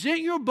present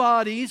your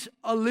bodies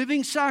a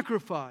living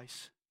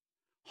sacrifice,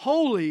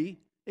 holy,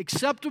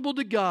 acceptable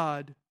to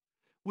God,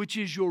 which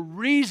is your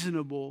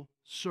reasonable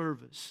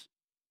service.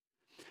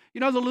 You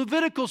know, the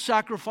Levitical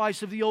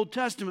sacrifice of the Old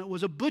Testament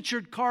was a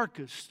butchered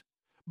carcass,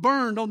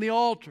 burned on the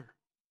altar.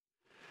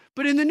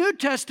 But in the New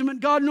Testament,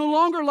 God no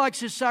longer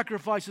likes His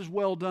sacrifices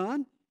well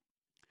done.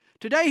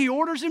 Today, He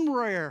orders them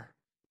rare.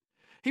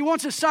 He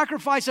wants a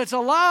sacrifice that's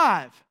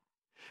alive.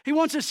 He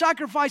wants a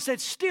sacrifice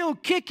that's still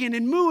kicking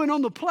and mooing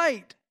on the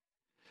plate.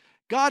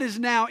 God is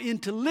now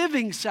into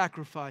living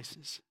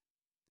sacrifices.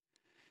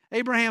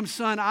 Abraham's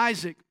son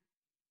Isaac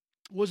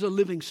was a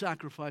living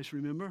sacrifice,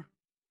 remember?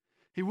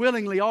 He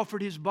willingly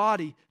offered his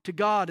body to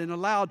God and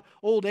allowed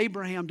old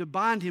Abraham to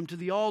bind him to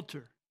the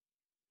altar.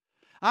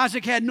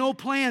 Isaac had no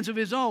plans of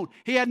his own.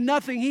 He had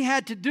nothing he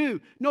had to do,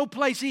 no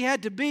place he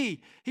had to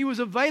be. He was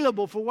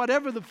available for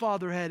whatever the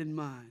Father had in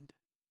mind.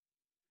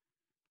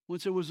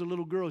 Once there was a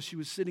little girl, she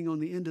was sitting on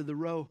the end of the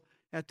row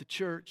at the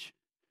church.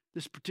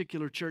 This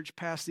particular church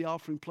passed the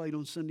offering plate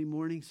on Sunday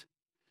mornings.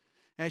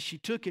 As she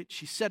took it,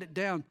 she set it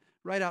down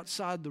right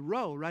outside the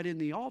row, right in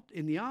the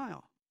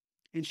aisle.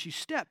 And she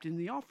stepped in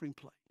the offering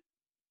plate.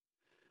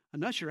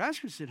 An usher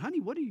asked her, said, "Honey,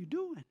 what are you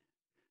doing?"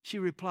 She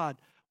replied,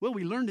 "Well,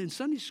 we learned in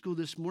Sunday school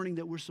this morning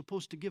that we're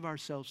supposed to give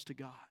ourselves to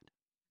God."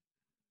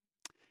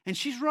 And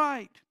she's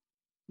right.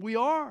 We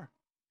are.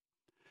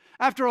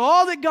 After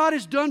all that God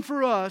has done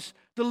for us,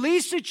 the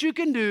least that you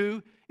can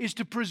do is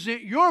to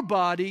present your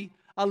body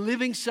a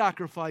living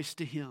sacrifice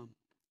to Him.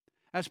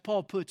 As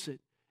Paul puts it,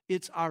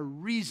 it's our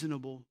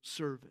reasonable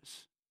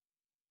service.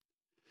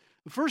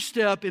 The first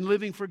step in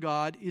living for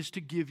God is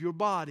to give your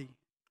body.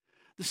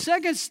 The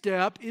second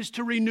step is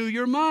to renew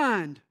your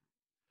mind.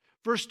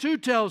 Verse 2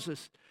 tells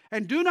us,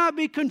 "And do not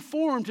be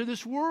conformed to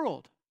this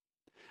world."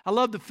 I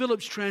love the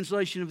Phillips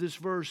translation of this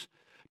verse.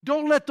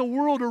 Don't let the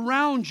world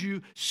around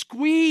you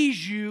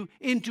squeeze you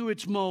into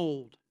its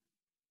mold.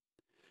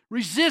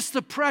 Resist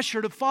the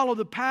pressure to follow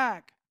the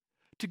pack,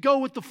 to go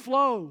with the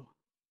flow.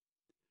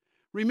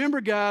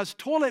 Remember, guys,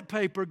 toilet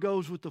paper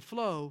goes with the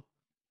flow,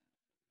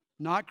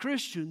 not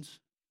Christians.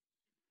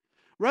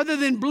 Rather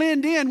than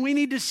blend in, we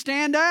need to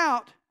stand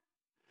out.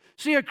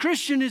 See, a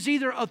Christian is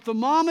either a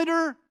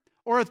thermometer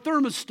or a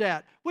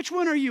thermostat. Which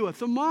one are you, a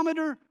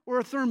thermometer or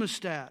a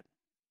thermostat?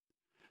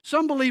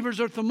 Some believers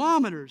are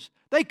thermometers.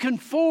 They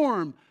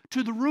conform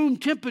to the room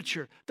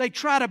temperature. They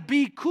try to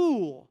be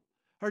cool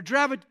or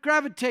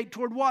gravitate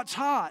toward what's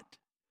hot.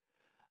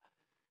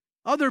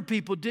 Other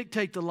people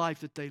dictate the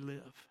life that they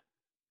live.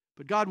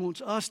 But God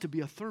wants us to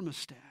be a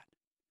thermostat.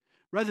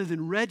 Rather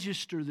than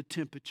register the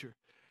temperature,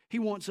 He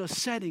wants us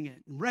setting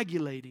it and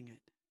regulating it.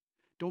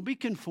 Don't be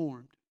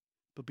conformed,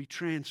 but be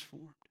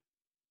transformed.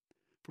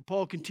 For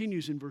Paul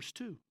continues in verse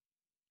 2.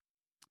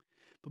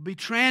 But be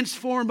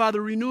transformed by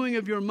the renewing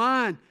of your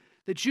mind,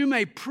 that you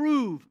may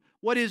prove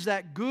what is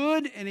that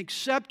good and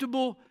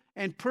acceptable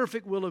and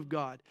perfect will of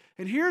God.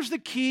 And here's the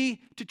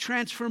key to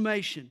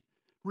transformation: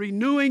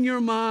 renewing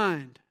your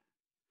mind.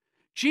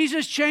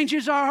 Jesus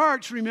changes our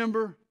hearts,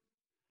 remember,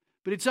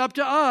 but it's up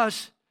to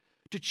us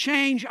to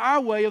change our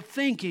way of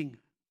thinking.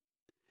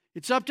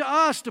 It's up to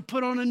us to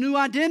put on a new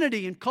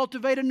identity and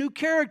cultivate a new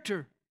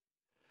character.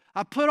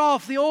 I put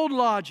off the old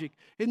logic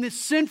and the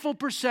sinful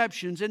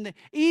perceptions and the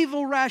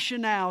evil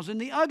rationales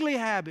and the ugly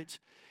habits,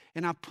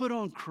 and I put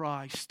on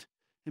Christ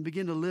and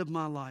begin to live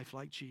my life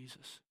like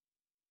Jesus.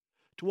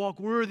 To walk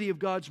worthy of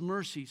God's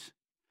mercies.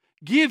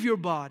 Give your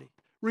body.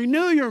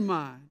 Renew your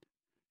mind.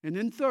 And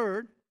then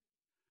third,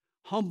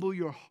 humble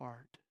your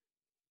heart.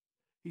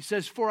 He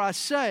says, "For I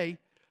say,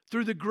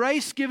 through the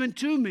grace given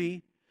to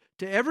me,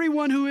 to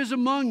everyone who is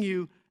among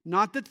you,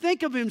 not to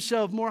think of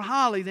himself more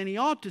highly than he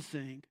ought to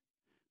think,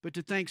 but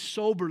to think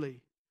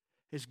soberly,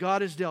 as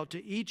God has dealt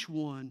to each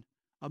one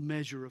a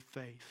measure of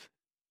faith."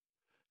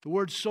 The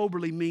word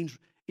soberly means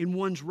in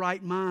one's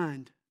right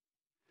mind.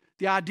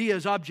 The idea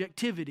is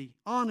objectivity,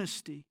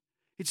 honesty.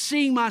 It's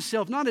seeing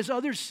myself not as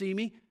others see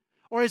me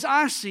or as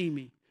I see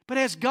me, but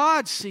as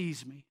God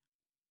sees me.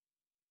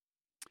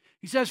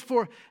 He says,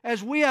 "For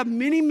as we have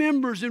many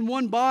members in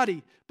one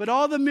body, but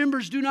all the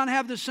members do not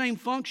have the same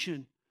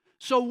function,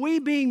 so we,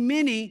 being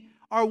many,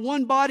 are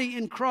one body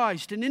in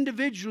Christ and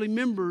individually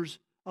members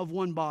of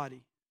one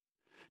body."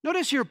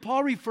 Notice here,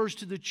 Paul refers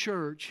to the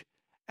church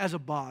as a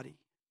body.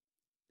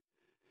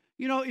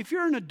 You know, if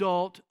you're an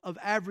adult of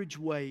average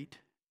weight,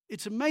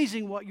 it's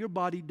amazing what your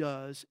body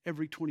does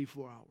every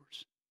 24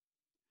 hours.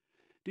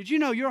 Did you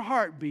know your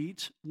heart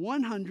beats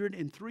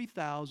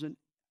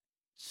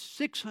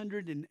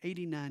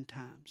 103,689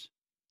 times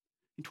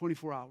in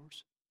 24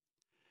 hours?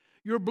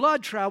 Your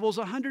blood travels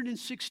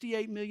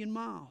 168 million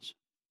miles.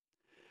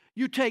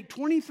 You take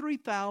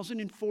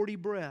 23,040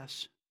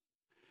 breaths.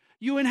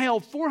 You inhale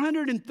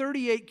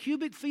 438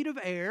 cubic feet of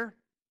air.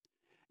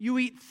 You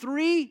eat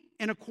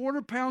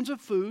 3¼ pounds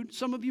of food.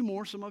 Some of you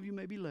more, some of you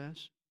maybe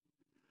less.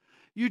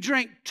 You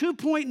drink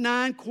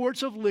 2.9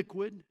 quarts of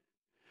liquid.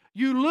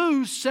 You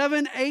lose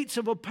 7/8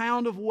 of a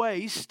pound of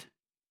waste.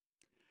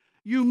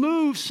 You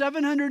move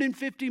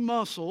 750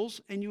 muscles,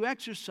 and you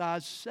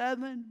exercise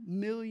 7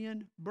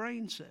 million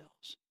brain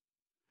cells.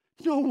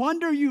 No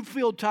wonder you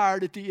feel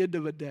tired at the end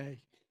of a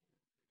day.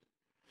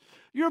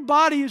 Your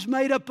body is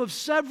made up of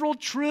several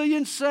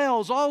trillion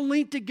cells, all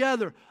linked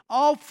together,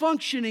 all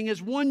functioning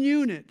as one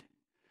unit.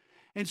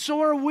 And so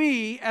are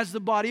we as the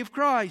body of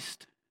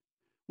Christ.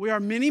 We are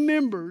many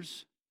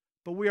members,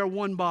 but we are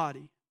one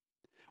body.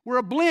 We're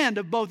a blend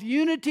of both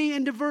unity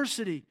and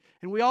diversity,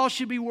 and we all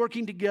should be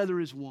working together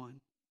as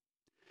one.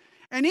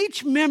 And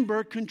each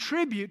member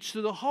contributes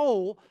to the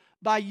whole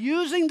by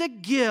using the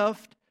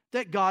gift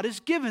that God has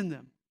given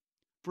them.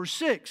 Verse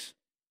 6.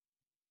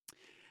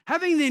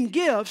 "Having then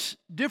gifts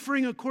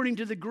differing according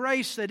to the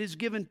grace that is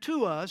given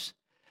to us,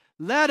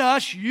 let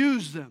us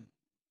use them."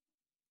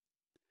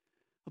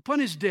 Upon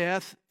his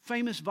death,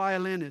 famous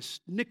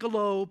violinist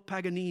Niccolo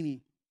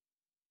Paganini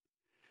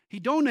He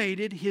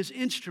donated his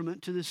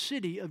instrument to the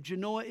city of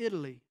Genoa,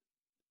 Italy,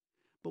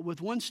 but with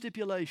one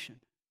stipulation.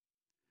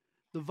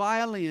 The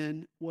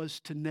violin was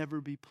to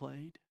never be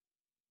played.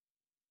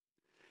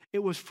 It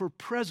was for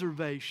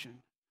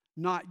preservation,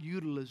 not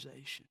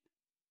utilization.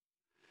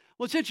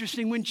 What's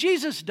interesting, when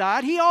Jesus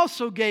died, he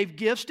also gave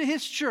gifts to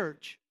his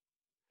church.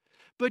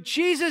 But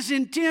Jesus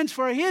intends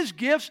for his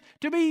gifts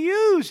to be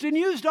used and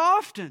used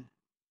often.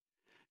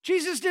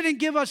 Jesus didn't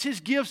give us his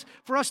gifts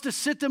for us to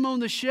sit them on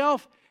the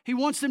shelf. He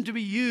wants them to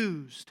be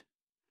used.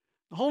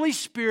 The Holy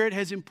Spirit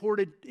has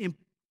imparted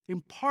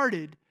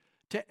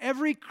to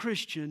every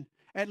Christian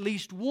at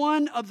least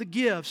one of the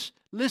gifts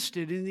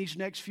listed in these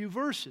next few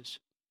verses.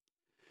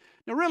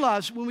 Now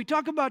realize, when we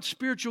talk about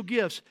spiritual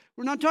gifts,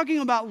 we're not talking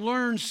about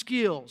learned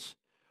skills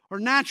or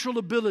natural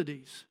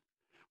abilities.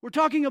 We're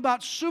talking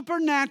about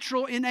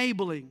supernatural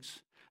enablings,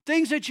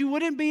 things that you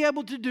wouldn't be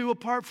able to do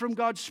apart from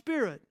God's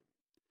Spirit.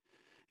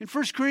 In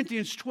 1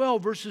 Corinthians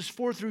 12, verses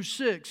 4 through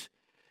 6,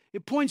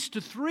 it points to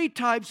three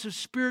types of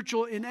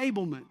spiritual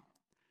enablement.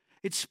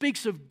 It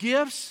speaks of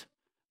gifts,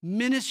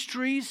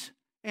 ministries,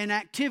 and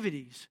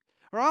activities.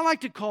 Or I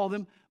like to call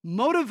them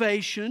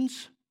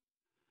motivations,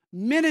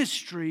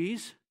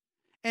 ministries,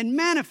 and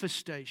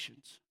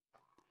manifestations.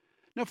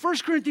 Now, 1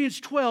 Corinthians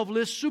 12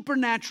 lists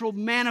supernatural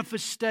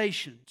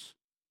manifestations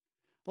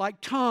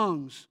like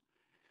tongues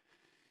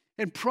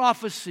and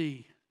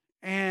prophecy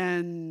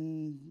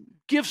and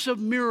gifts of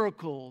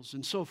miracles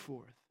and so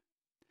forth.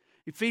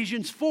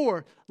 Ephesians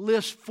 4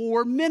 lists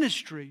 4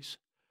 ministries: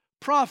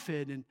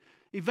 prophet and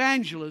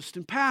evangelist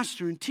and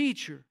pastor and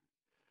teacher.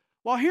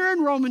 While here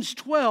in Romans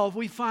 12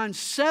 we find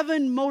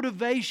 7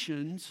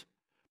 motivations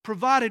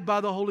provided by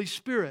the Holy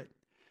Spirit.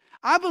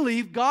 I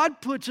believe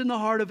God puts in the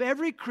heart of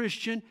every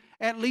Christian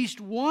at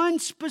least one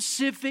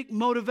specific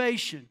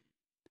motivation.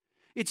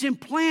 It's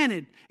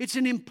implanted. It's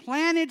an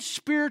implanted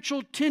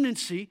spiritual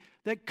tendency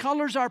that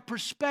colors our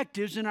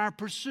perspectives and our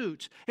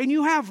pursuits. And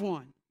you have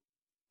one.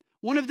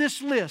 One of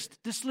this list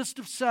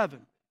of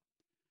 7.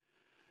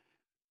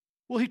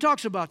 Well, he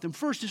talks about them.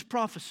 First is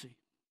prophecy.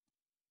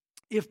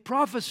 If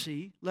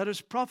prophecy, let us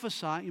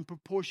prophesy in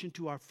proportion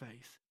to our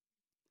faith.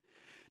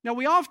 Now,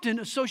 we often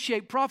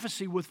associate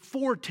prophecy with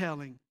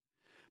foretelling,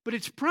 but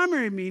its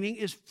primary meaning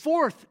is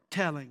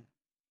forthtelling.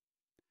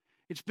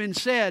 It's been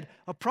said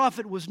a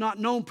prophet was not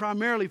known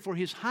primarily for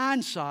his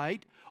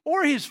hindsight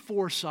or his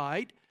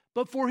foresight,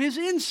 but for his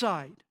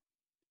insight.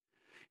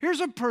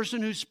 Here's a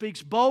person who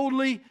speaks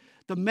boldly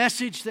the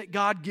message that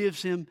God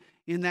gives him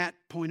in that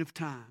point of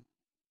time.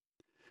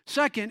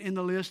 Second in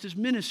the list is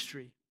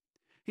ministry.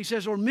 He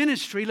says, or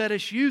ministry, let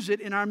us use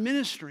it in our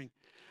ministering.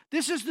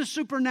 This is the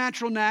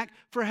supernatural knack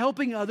for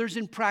helping others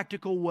in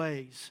practical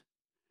ways.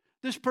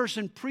 This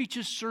person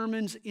preaches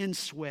sermons in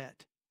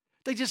sweat.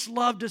 They just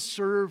love to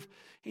serve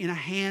in a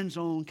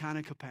hands-on kind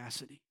of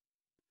capacity.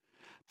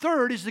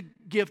 Third is the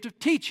gift of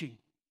teaching.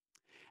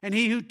 And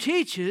he who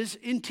teaches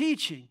in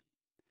teaching.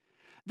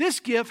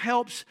 This gift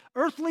helps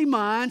earthly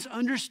minds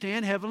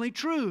understand heavenly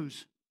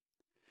truths.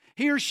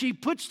 He or she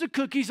puts the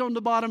cookies on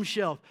the bottom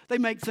shelf. They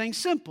make things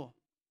simple.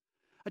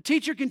 A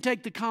teacher can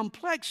take the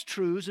complex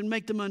truths and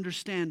make them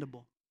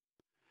understandable.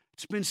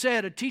 It's been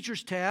said a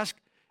teacher's task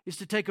is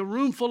to take a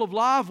room full of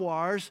live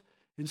wires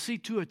and see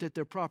to it that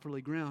they're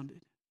properly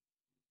grounded.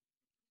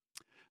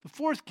 The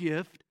fourth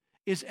gift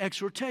is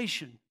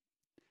exhortation.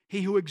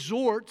 He who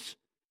exhorts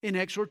in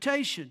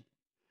exhortation.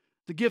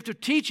 The gift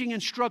of teaching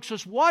instructs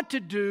us what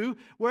to do,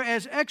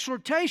 whereas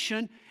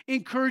exhortation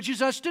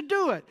encourages us to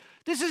do it.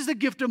 This is the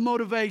gift of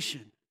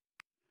motivation.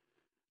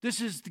 This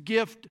is a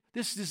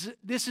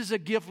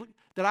gift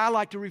that I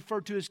like to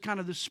refer to as kind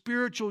of the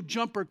spiritual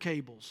jumper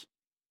cables.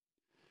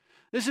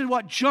 This is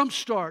what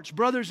jumpstarts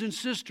brothers and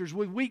sisters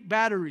with weak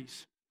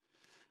batteries.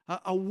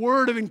 A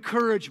word of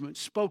encouragement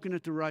spoken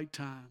at the right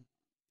time.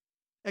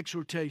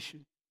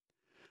 Exhortation.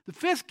 The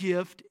fifth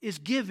gift is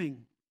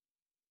giving.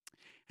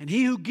 And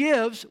he who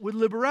gives with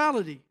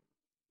liberality.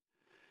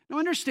 Now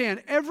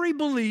understand, every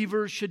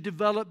believer should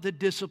develop the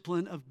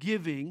discipline of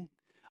giving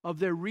of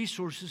their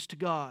resources to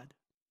God.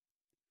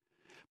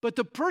 But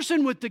the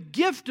person with the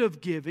gift of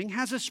giving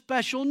has a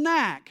special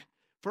knack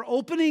for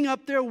opening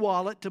up their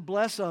wallet to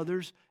bless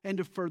others and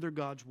to further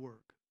God's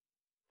work.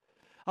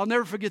 I'll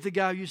never forget the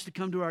guy who used to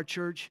come to our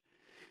church,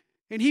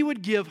 and he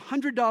would give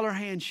 $100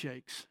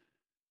 handshakes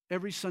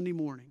every Sunday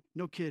morning.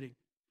 No kidding.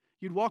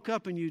 You'd walk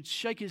up and you'd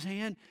shake his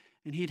hand,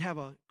 and he'd have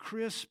a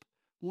crisp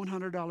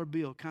 $100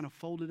 bill kind of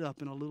folded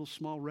up in a little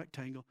small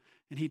rectangle,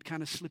 and he'd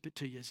kind of slip it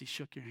to you as he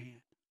shook your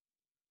hand.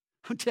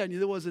 I'm telling you,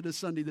 there wasn't a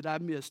Sunday that I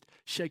missed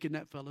shaking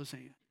that fellow's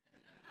hand.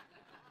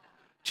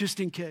 Just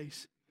in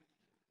case.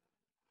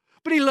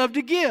 But he loved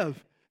to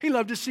give. He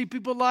loved to see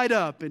people light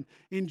up and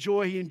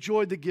enjoy. He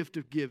enjoyed the gift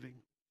of giving.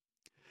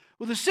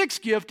 Well, the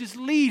sixth gift is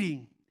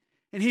leading.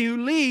 And he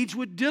who leads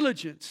with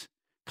diligence.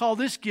 Call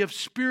this gift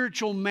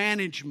spiritual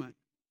management.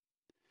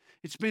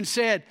 It's been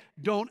said,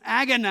 don't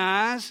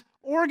agonize,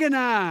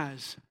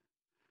 organize.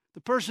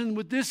 The person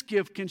with this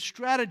gift can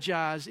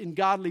strategize in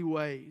godly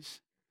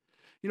ways.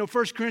 You know,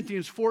 1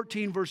 Corinthians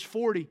 14, verse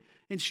 40,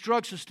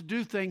 instructs us to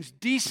do things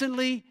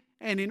decently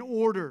and in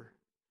order.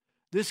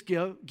 This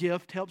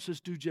gift helps us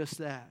do just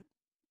that.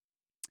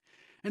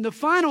 And the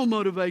final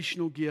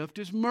motivational gift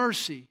is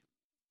mercy.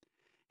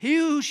 He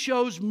who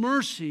shows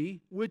mercy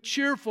with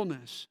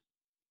cheerfulness.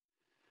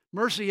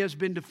 Mercy has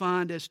been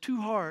defined as two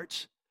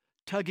hearts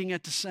tugging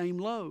at the same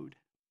load.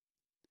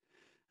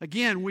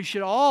 Again, we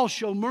should all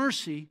show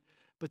mercy,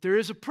 but there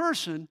is a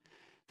person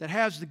that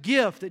has the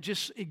gift that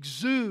just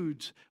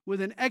exudes with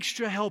an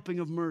extra helping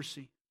of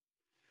mercy.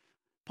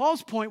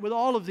 Paul's point with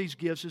all of these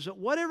gifts is that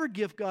whatever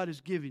gift God has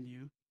given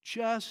you,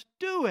 just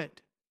do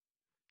it.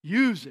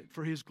 Use it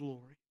for His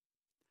glory.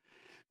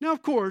 Now,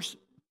 of course,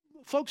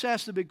 folks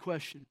ask the big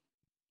question.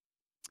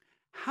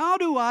 How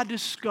do I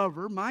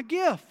discover my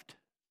gift?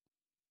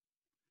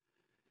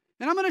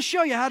 And I'm going to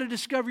show you how to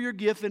discover your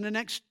gift in the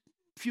next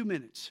few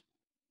minutes.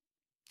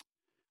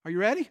 Are you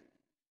ready?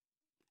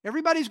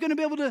 Everybody's going to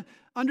be able to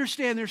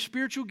understand their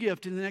spiritual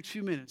gift in the next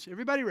few minutes.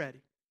 Everybody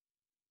ready?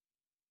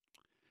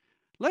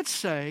 Let's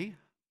say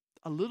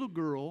a little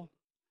girl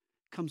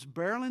comes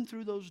barreling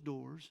through those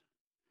doors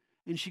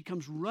and she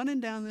comes running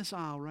down this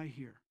aisle right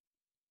here.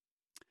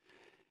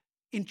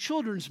 In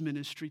children's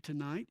ministry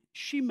tonight,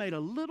 she made a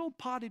little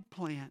potted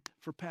plant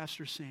for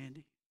Pastor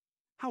Sandy.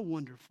 How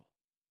wonderful.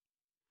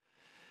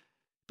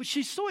 But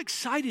she's so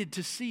excited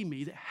to see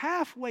me that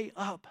halfway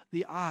up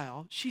the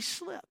aisle, she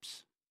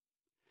slips.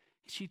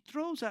 She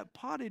throws that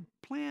potted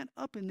plant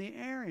up in the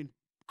air and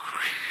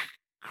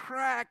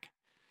crack,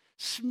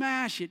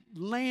 smash, it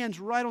lands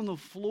right on the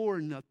floor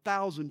in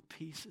 1,000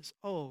 pieces.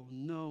 Oh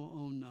no,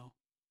 oh no.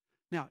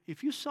 Now,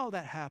 if you saw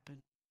that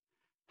happen,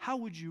 how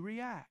would you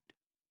react?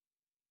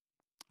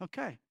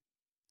 Okay.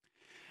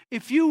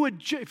 If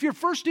your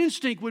first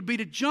instinct would be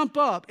to jump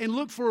up and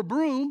look for a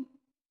broom,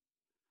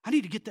 I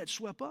need to get that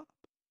swept up.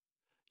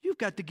 You've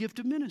got the gift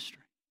of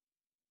ministry.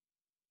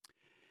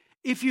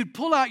 If you'd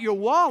pull out your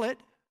wallet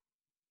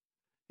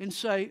and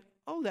say,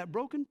 oh, that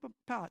broken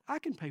pallet, I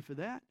can pay for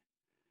that,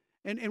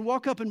 and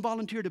walk up and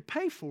volunteer to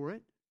pay for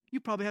it, you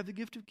probably have the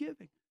gift of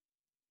giving.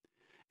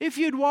 If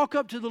you'd walk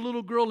up to the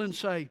little girl and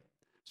say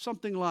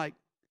something like,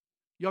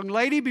 young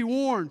lady, be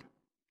warned.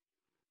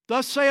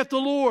 Thus saith the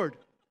Lord,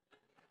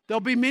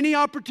 there'll be many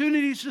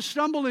opportunities to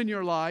stumble in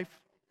your life.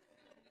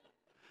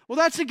 Well,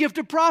 that's the gift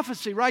of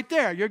prophecy right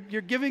there. You're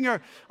giving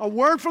her a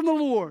word from the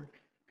Lord.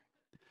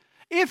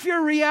 If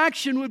your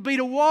reaction would be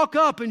to walk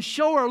up and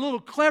show her a little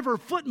clever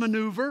foot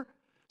maneuver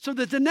so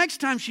that the next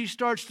time she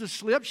starts to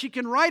slip, she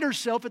can right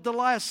herself at the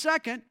last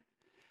second,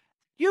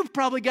 you've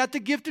probably got the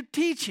gift of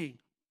teaching.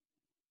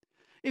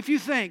 If you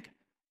think,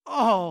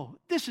 oh,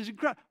 this is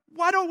incredible.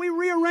 Why don't we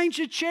rearrange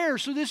a chair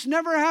so this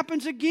never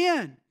happens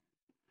again?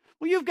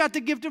 Well, you've got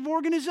the gift of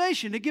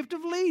organization, the gift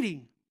of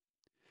leading.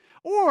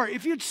 Or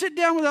if you'd sit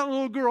down with that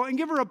little girl and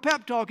give her a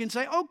pep talk and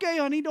say, okay,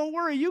 honey, don't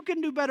worry, you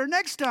can do better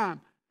next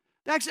time.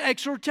 That's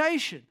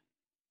exhortation.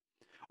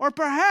 Or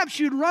perhaps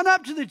you'd run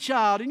up to the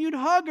child and you'd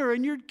hug her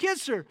and you'd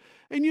kiss her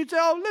and you'd say,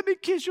 oh, let me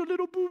kiss your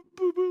little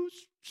boo-boo,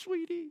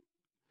 sweetie.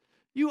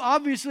 You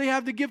obviously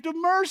have the gift of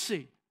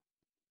mercy.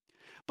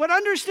 But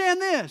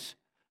understand this.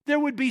 There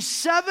would be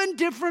 7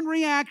 different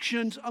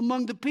reactions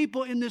among the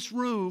people in this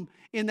room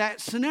in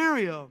that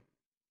scenario.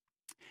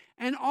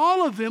 And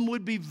all of them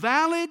would be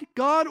valid,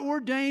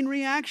 God-ordained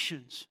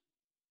reactions.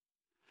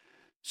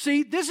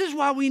 See, this is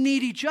why we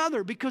need each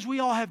other, because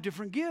we all have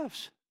different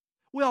gifts.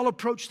 We all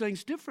approach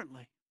things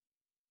differently.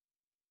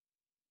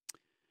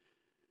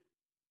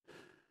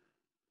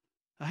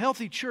 A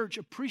healthy church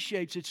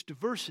appreciates its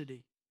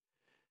diversity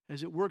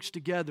as it works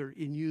together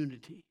in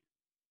unity.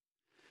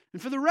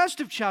 And for the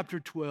rest of chapter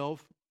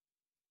 12,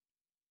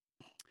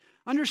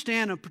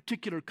 understand a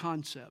particular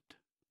concept.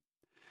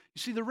 You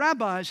see, the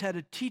rabbis had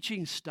a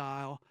teaching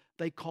style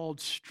they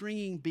called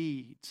stringing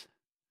beads.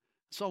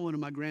 I saw one of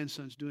my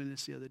grandsons doing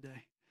this the other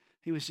day.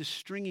 He was just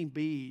stringing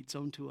beads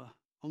onto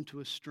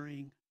a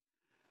string.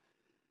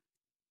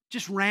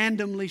 Just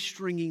randomly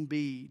stringing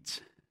beads.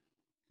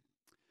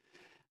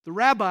 The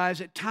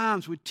rabbis at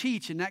times would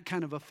teach in that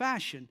kind of a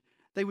fashion.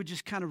 They would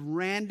just kind of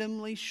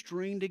randomly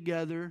string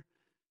together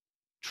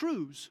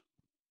truths.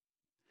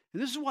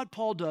 And this is what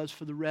Paul does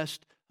for the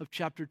rest of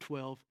chapter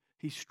 12.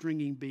 He's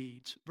stringing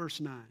beads.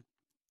 Verse 9.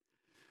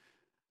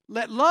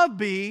 Let love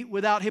be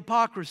without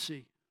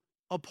hypocrisy.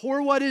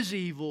 Abhor what is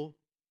evil.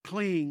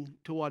 Cling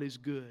to what is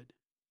good.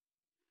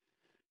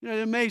 You know,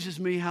 it amazes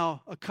me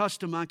how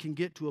accustomed I can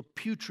get to a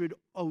putrid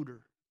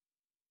odor.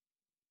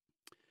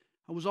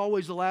 I was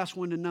always the last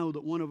one to know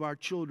that one of our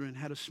children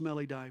had a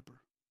smelly diaper.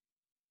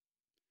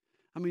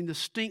 I mean, the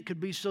stink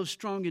could be so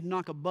strong you'd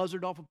knock a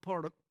buzzard off a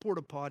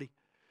porta potty.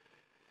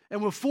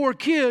 And with 4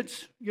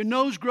 kids, your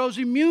nose grows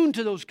immune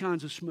to those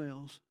kinds of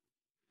smells.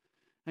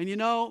 And you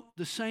know,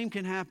 the same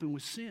can happen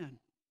with sin.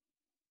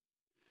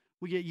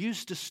 We get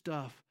used to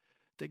stuff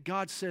that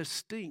God says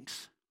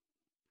stinks.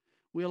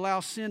 We allow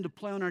sin to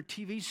play on our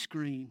TV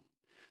screen,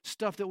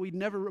 stuff that we'd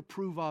never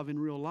approve of in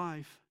real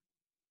life.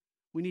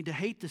 We need to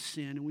hate the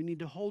sin and we need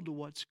to hold to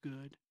what's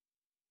good.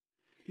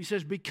 He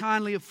says, be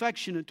kindly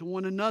affectionate to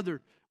one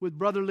another with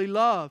brotherly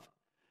love.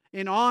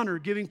 in honor,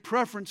 giving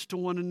preference to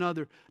one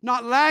another,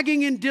 not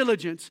lagging in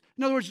diligence.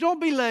 In other words, don't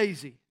be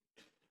lazy.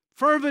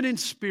 Fervent in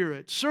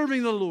spirit,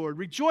 serving the Lord,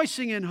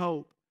 rejoicing in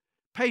hope,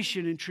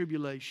 patient in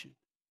tribulation.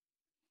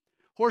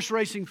 Horse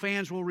racing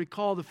fans will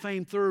recall the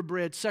famed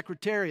thoroughbred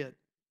Secretariat.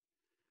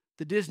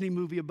 The Disney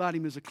movie about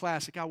him is a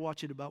classic. I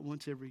watch it about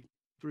once every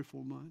 3 or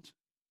 4 months.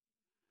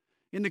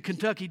 In the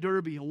Kentucky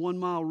Derby, a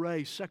 1-mile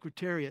race,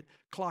 Secretariat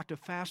clocked a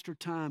faster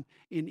time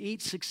in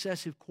each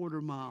successive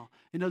quarter mile.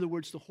 In other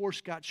words, the horse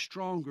got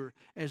stronger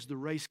as the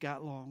race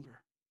got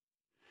longer.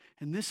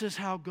 And this is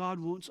how God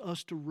wants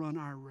us to run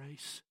our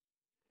race.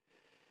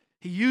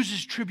 He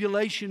uses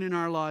tribulation in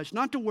our lives,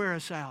 not to wear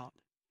us out,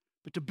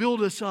 but to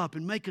build us up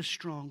and make us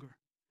stronger.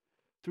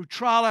 Through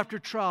trial after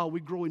trial, we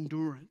grow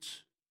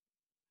endurance.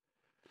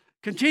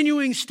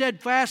 Continuing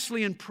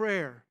steadfastly in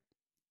prayer.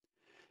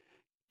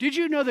 Did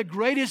you know the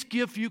greatest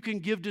gift you can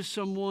give to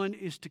someone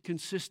is to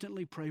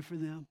consistently pray for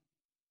them?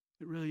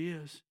 It really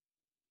is.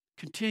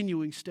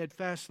 Continuing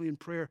steadfastly in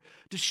prayer.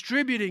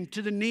 Distributing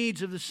to the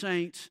needs of the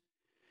saints.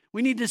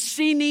 We need to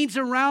see needs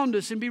around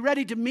us and be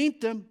ready to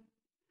meet them.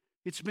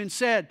 It's been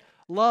said,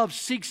 love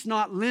seeks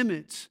not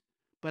limits,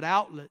 but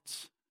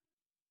outlets.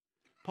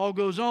 Paul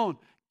goes on,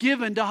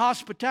 given to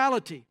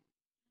hospitality.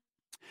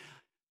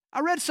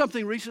 I read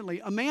something recently.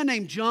 A man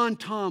named John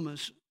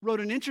Thomas wrote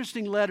an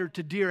interesting letter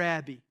to Dear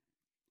Abby.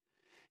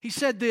 He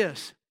said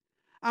this,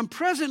 I'm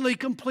presently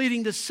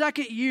completing the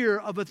second year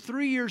of a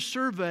 3-year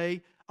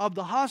survey of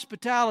the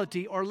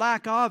hospitality or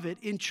lack of it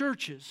in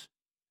churches.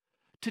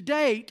 To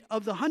date,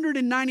 of the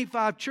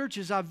 195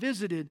 churches I've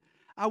visited,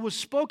 I was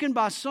spoken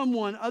by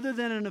someone other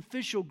than an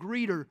official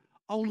greeter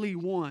only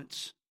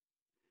once.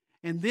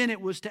 And then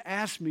it was to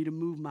ask me to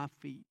move my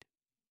feet.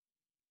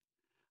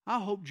 I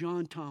hope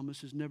John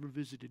Thomas has never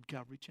visited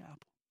Calvary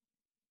Chapel.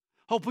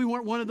 Hope we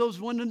weren't one of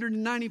those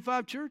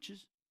 195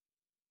 churches.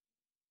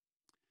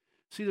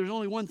 See, there's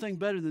only one thing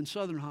better than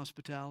Southern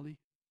hospitality,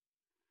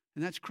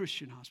 and that's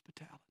Christian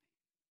hospitality.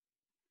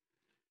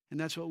 And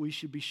that's what we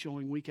should be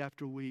showing week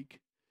after week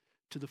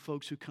to the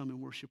folks who come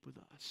and worship with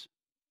us.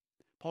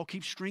 Paul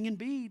keeps stringing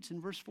beads in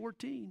verse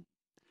 14.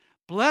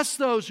 Bless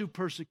those who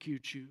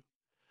persecute you.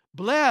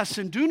 Bless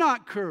and do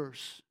not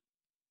curse.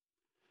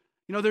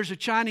 You know, there's a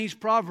Chinese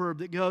proverb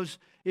that goes,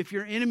 if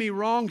your enemy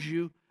wrongs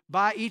you,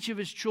 buy each of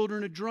his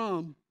children a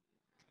drum.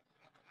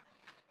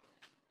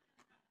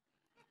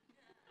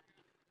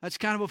 That's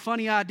kind of a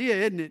funny idea,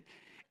 isn't it?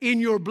 In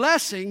your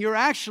blessing, you're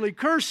actually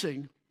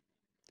cursing.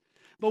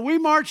 But we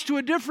march to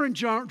a different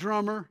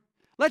drummer.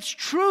 Let's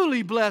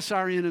truly bless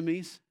our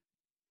enemies.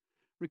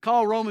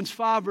 Recall Romans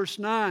 5, verse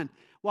 9.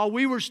 While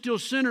we were still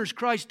sinners,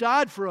 Christ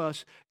died for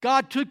us.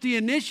 God took the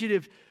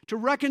initiative to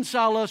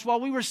reconcile us while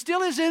we were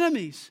still His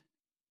enemies.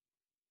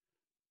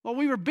 While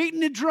we were beating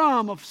the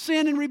drum of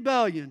sin and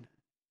rebellion.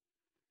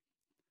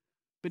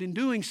 But in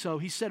doing so,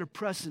 He set a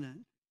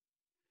precedent.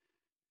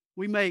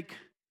 We make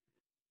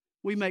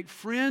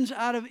friends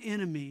out of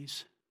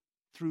enemies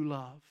through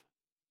love.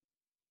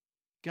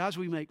 Guys,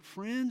 we make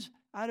friends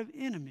out of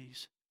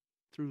enemies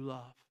through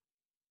love.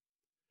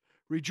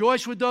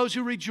 Rejoice with those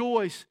who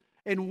rejoice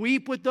and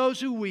weep with those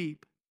who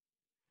weep.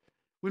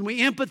 When we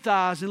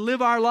empathize and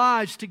live our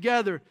lives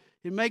together,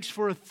 it makes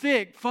for a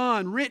thick,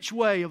 fun, rich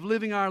way of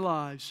living our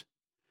lives.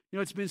 You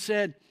know, it's been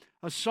said,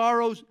 a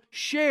sorrow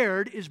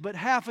shared is but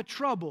half a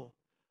trouble.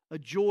 A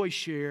joy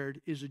shared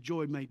is a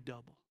joy made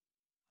double.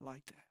 I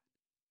like that.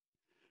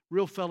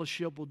 Real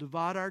fellowship will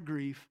divide our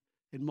grief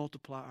and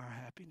multiply our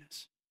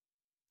happiness.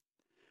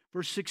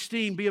 Verse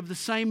 16, be of the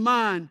same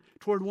mind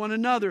toward one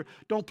another.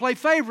 Don't play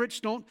favorites.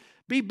 Don't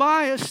be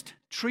biased.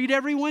 Treat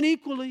everyone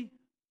equally.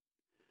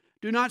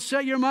 Do not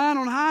set your mind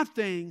on high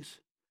things,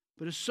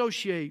 but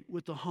associate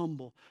with the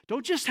humble.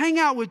 Don't just hang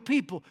out with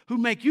people who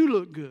make you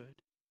look good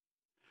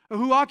or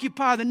who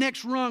occupy the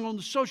next rung on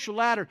the social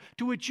ladder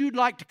to which you'd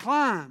like to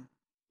climb.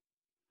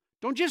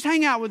 Don't just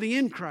hang out with the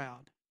in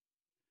crowd.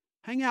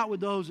 Hang out with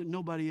those that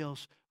nobody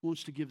else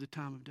wants to give the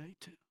time of day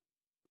to.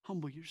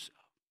 Humble yourself.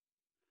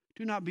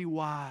 Do not be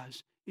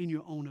wise in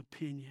your own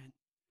opinion.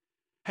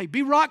 Hey,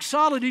 be rock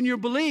solid in your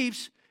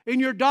beliefs, in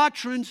your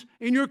doctrines,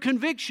 in your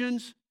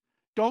convictions.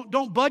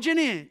 Don't budge an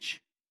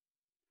inch.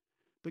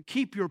 But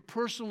keep your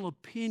personal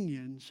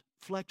opinions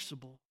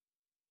flexible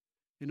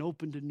and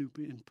open to new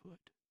input.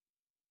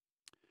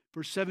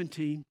 Verse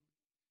 17,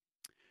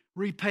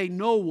 repay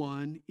no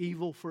one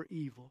evil for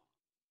evil.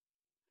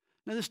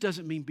 Now, this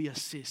doesn't mean be a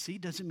sissy.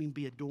 It doesn't mean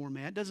be a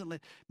doormat. It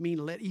doesn't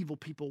mean let evil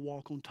people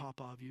walk on top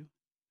of you.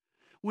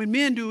 When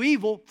men do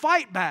evil,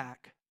 fight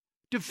back.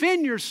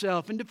 Defend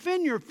yourself and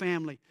defend your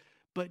family.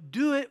 But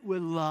do it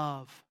with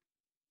love.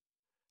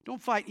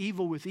 Don't fight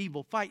evil with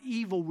evil. Fight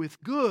evil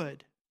with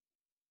good.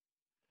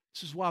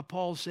 This is why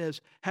Paul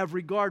says, have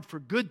regard for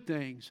good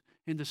things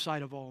in the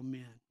sight of all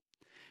men.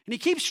 And he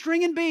keeps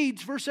stringing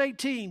beads. Verse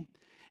 18,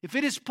 if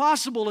it is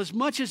possible, as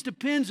much as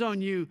depends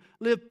on you,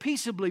 live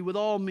peaceably with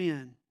all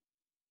men.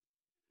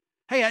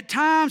 Hey, at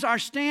times our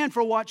stand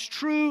for what's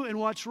true and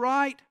what's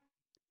right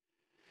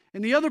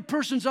and the other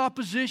person's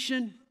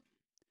opposition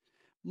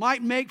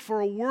might make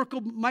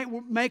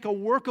a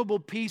workable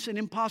peace an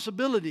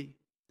impossibility.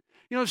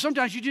 You know,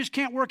 sometimes you just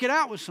can't work it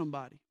out with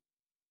somebody.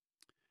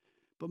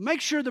 But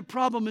make sure the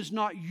problem is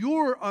not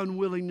your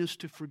unwillingness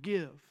to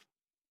forgive,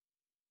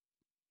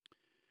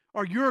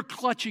 or your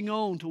clutching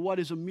on to what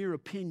is a mere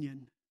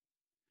opinion.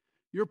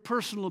 Your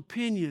personal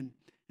opinion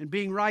and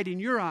being right in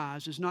your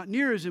eyes is not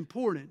near as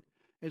important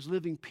as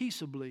living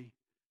peaceably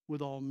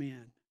with all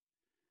men.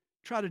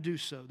 Try to do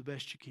so the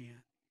best you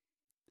can.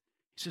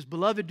 He says,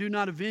 "Beloved, do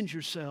not avenge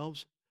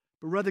yourselves,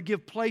 but rather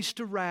give place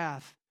to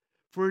wrath.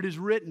 For it is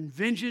written,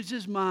 'Vengeance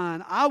is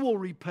mine, I will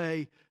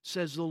repay,'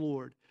 says the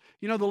Lord."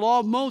 You know, the law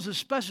of Moses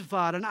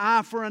specified an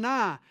eye for an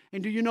eye.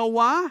 And do you know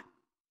why?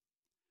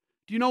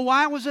 Do you know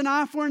why it was an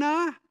eye for an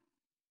eye?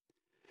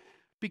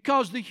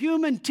 Because the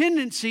human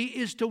tendency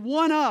is to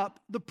one-up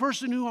the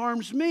person who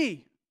harms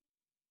me.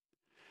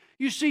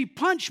 You see,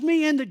 punch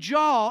me in the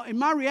jaw, and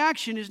my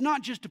reaction is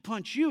not just to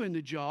punch you in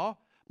the jaw.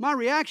 My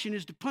reaction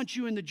is to punch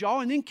you in the jaw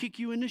and then kick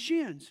you in the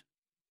shins.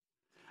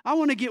 I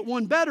want to get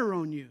one better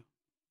on you.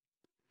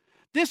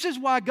 This is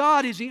why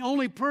God is the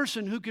only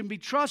person who can be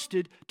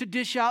trusted to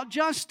dish out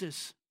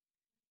justice.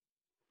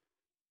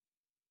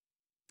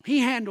 He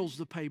handles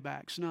the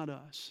paybacks, not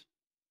us.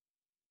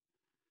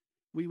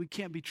 We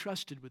can't be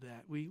trusted with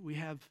that. We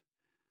have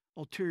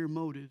ulterior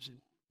motives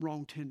and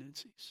wrong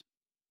tendencies.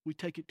 We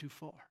take it too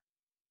far.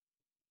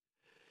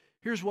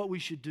 Here's what we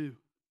should do.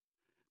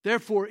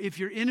 Therefore, if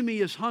your enemy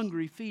is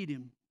hungry, feed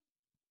him.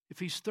 If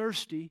he's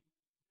thirsty,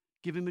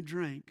 give him a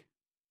drink.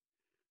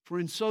 For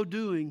in so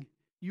doing,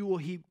 you will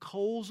heap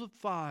coals of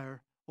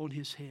fire on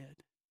his head.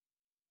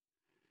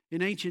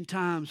 In ancient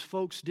times,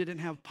 folks didn't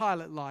have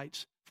pilot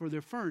lights for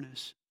their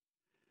furnace.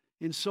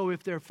 And so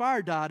if their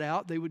fire died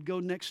out, they would go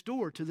next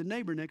door to the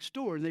neighbor next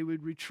door, and they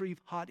would retrieve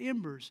hot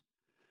embers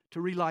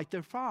to relight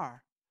their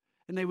fire.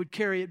 And they would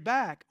carry it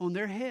back on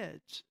their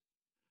heads.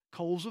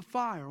 Coals of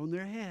fire on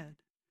their head.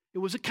 It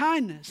was a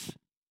kindness.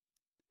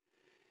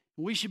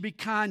 We should be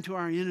kind to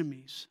our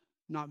enemies,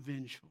 not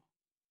vengeful.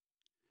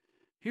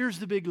 Here's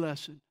the big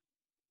lesson.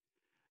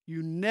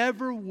 You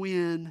never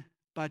win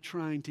by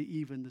trying to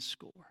even the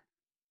score.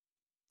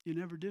 You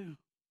never do.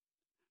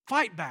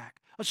 Fight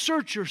back.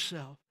 Assert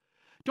yourself.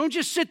 Don't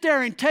just sit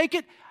there and take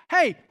it.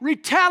 Hey,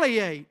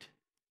 retaliate,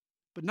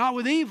 but not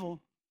with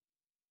evil.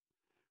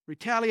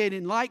 Retaliate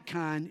in like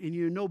kind, and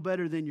you're no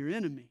better than your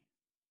enemy.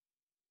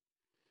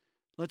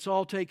 Let's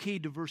all take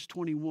heed to verse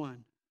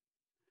 21.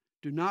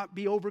 Do not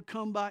be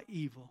overcome by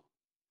evil,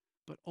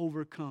 but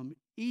overcome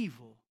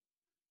evil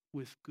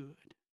with good.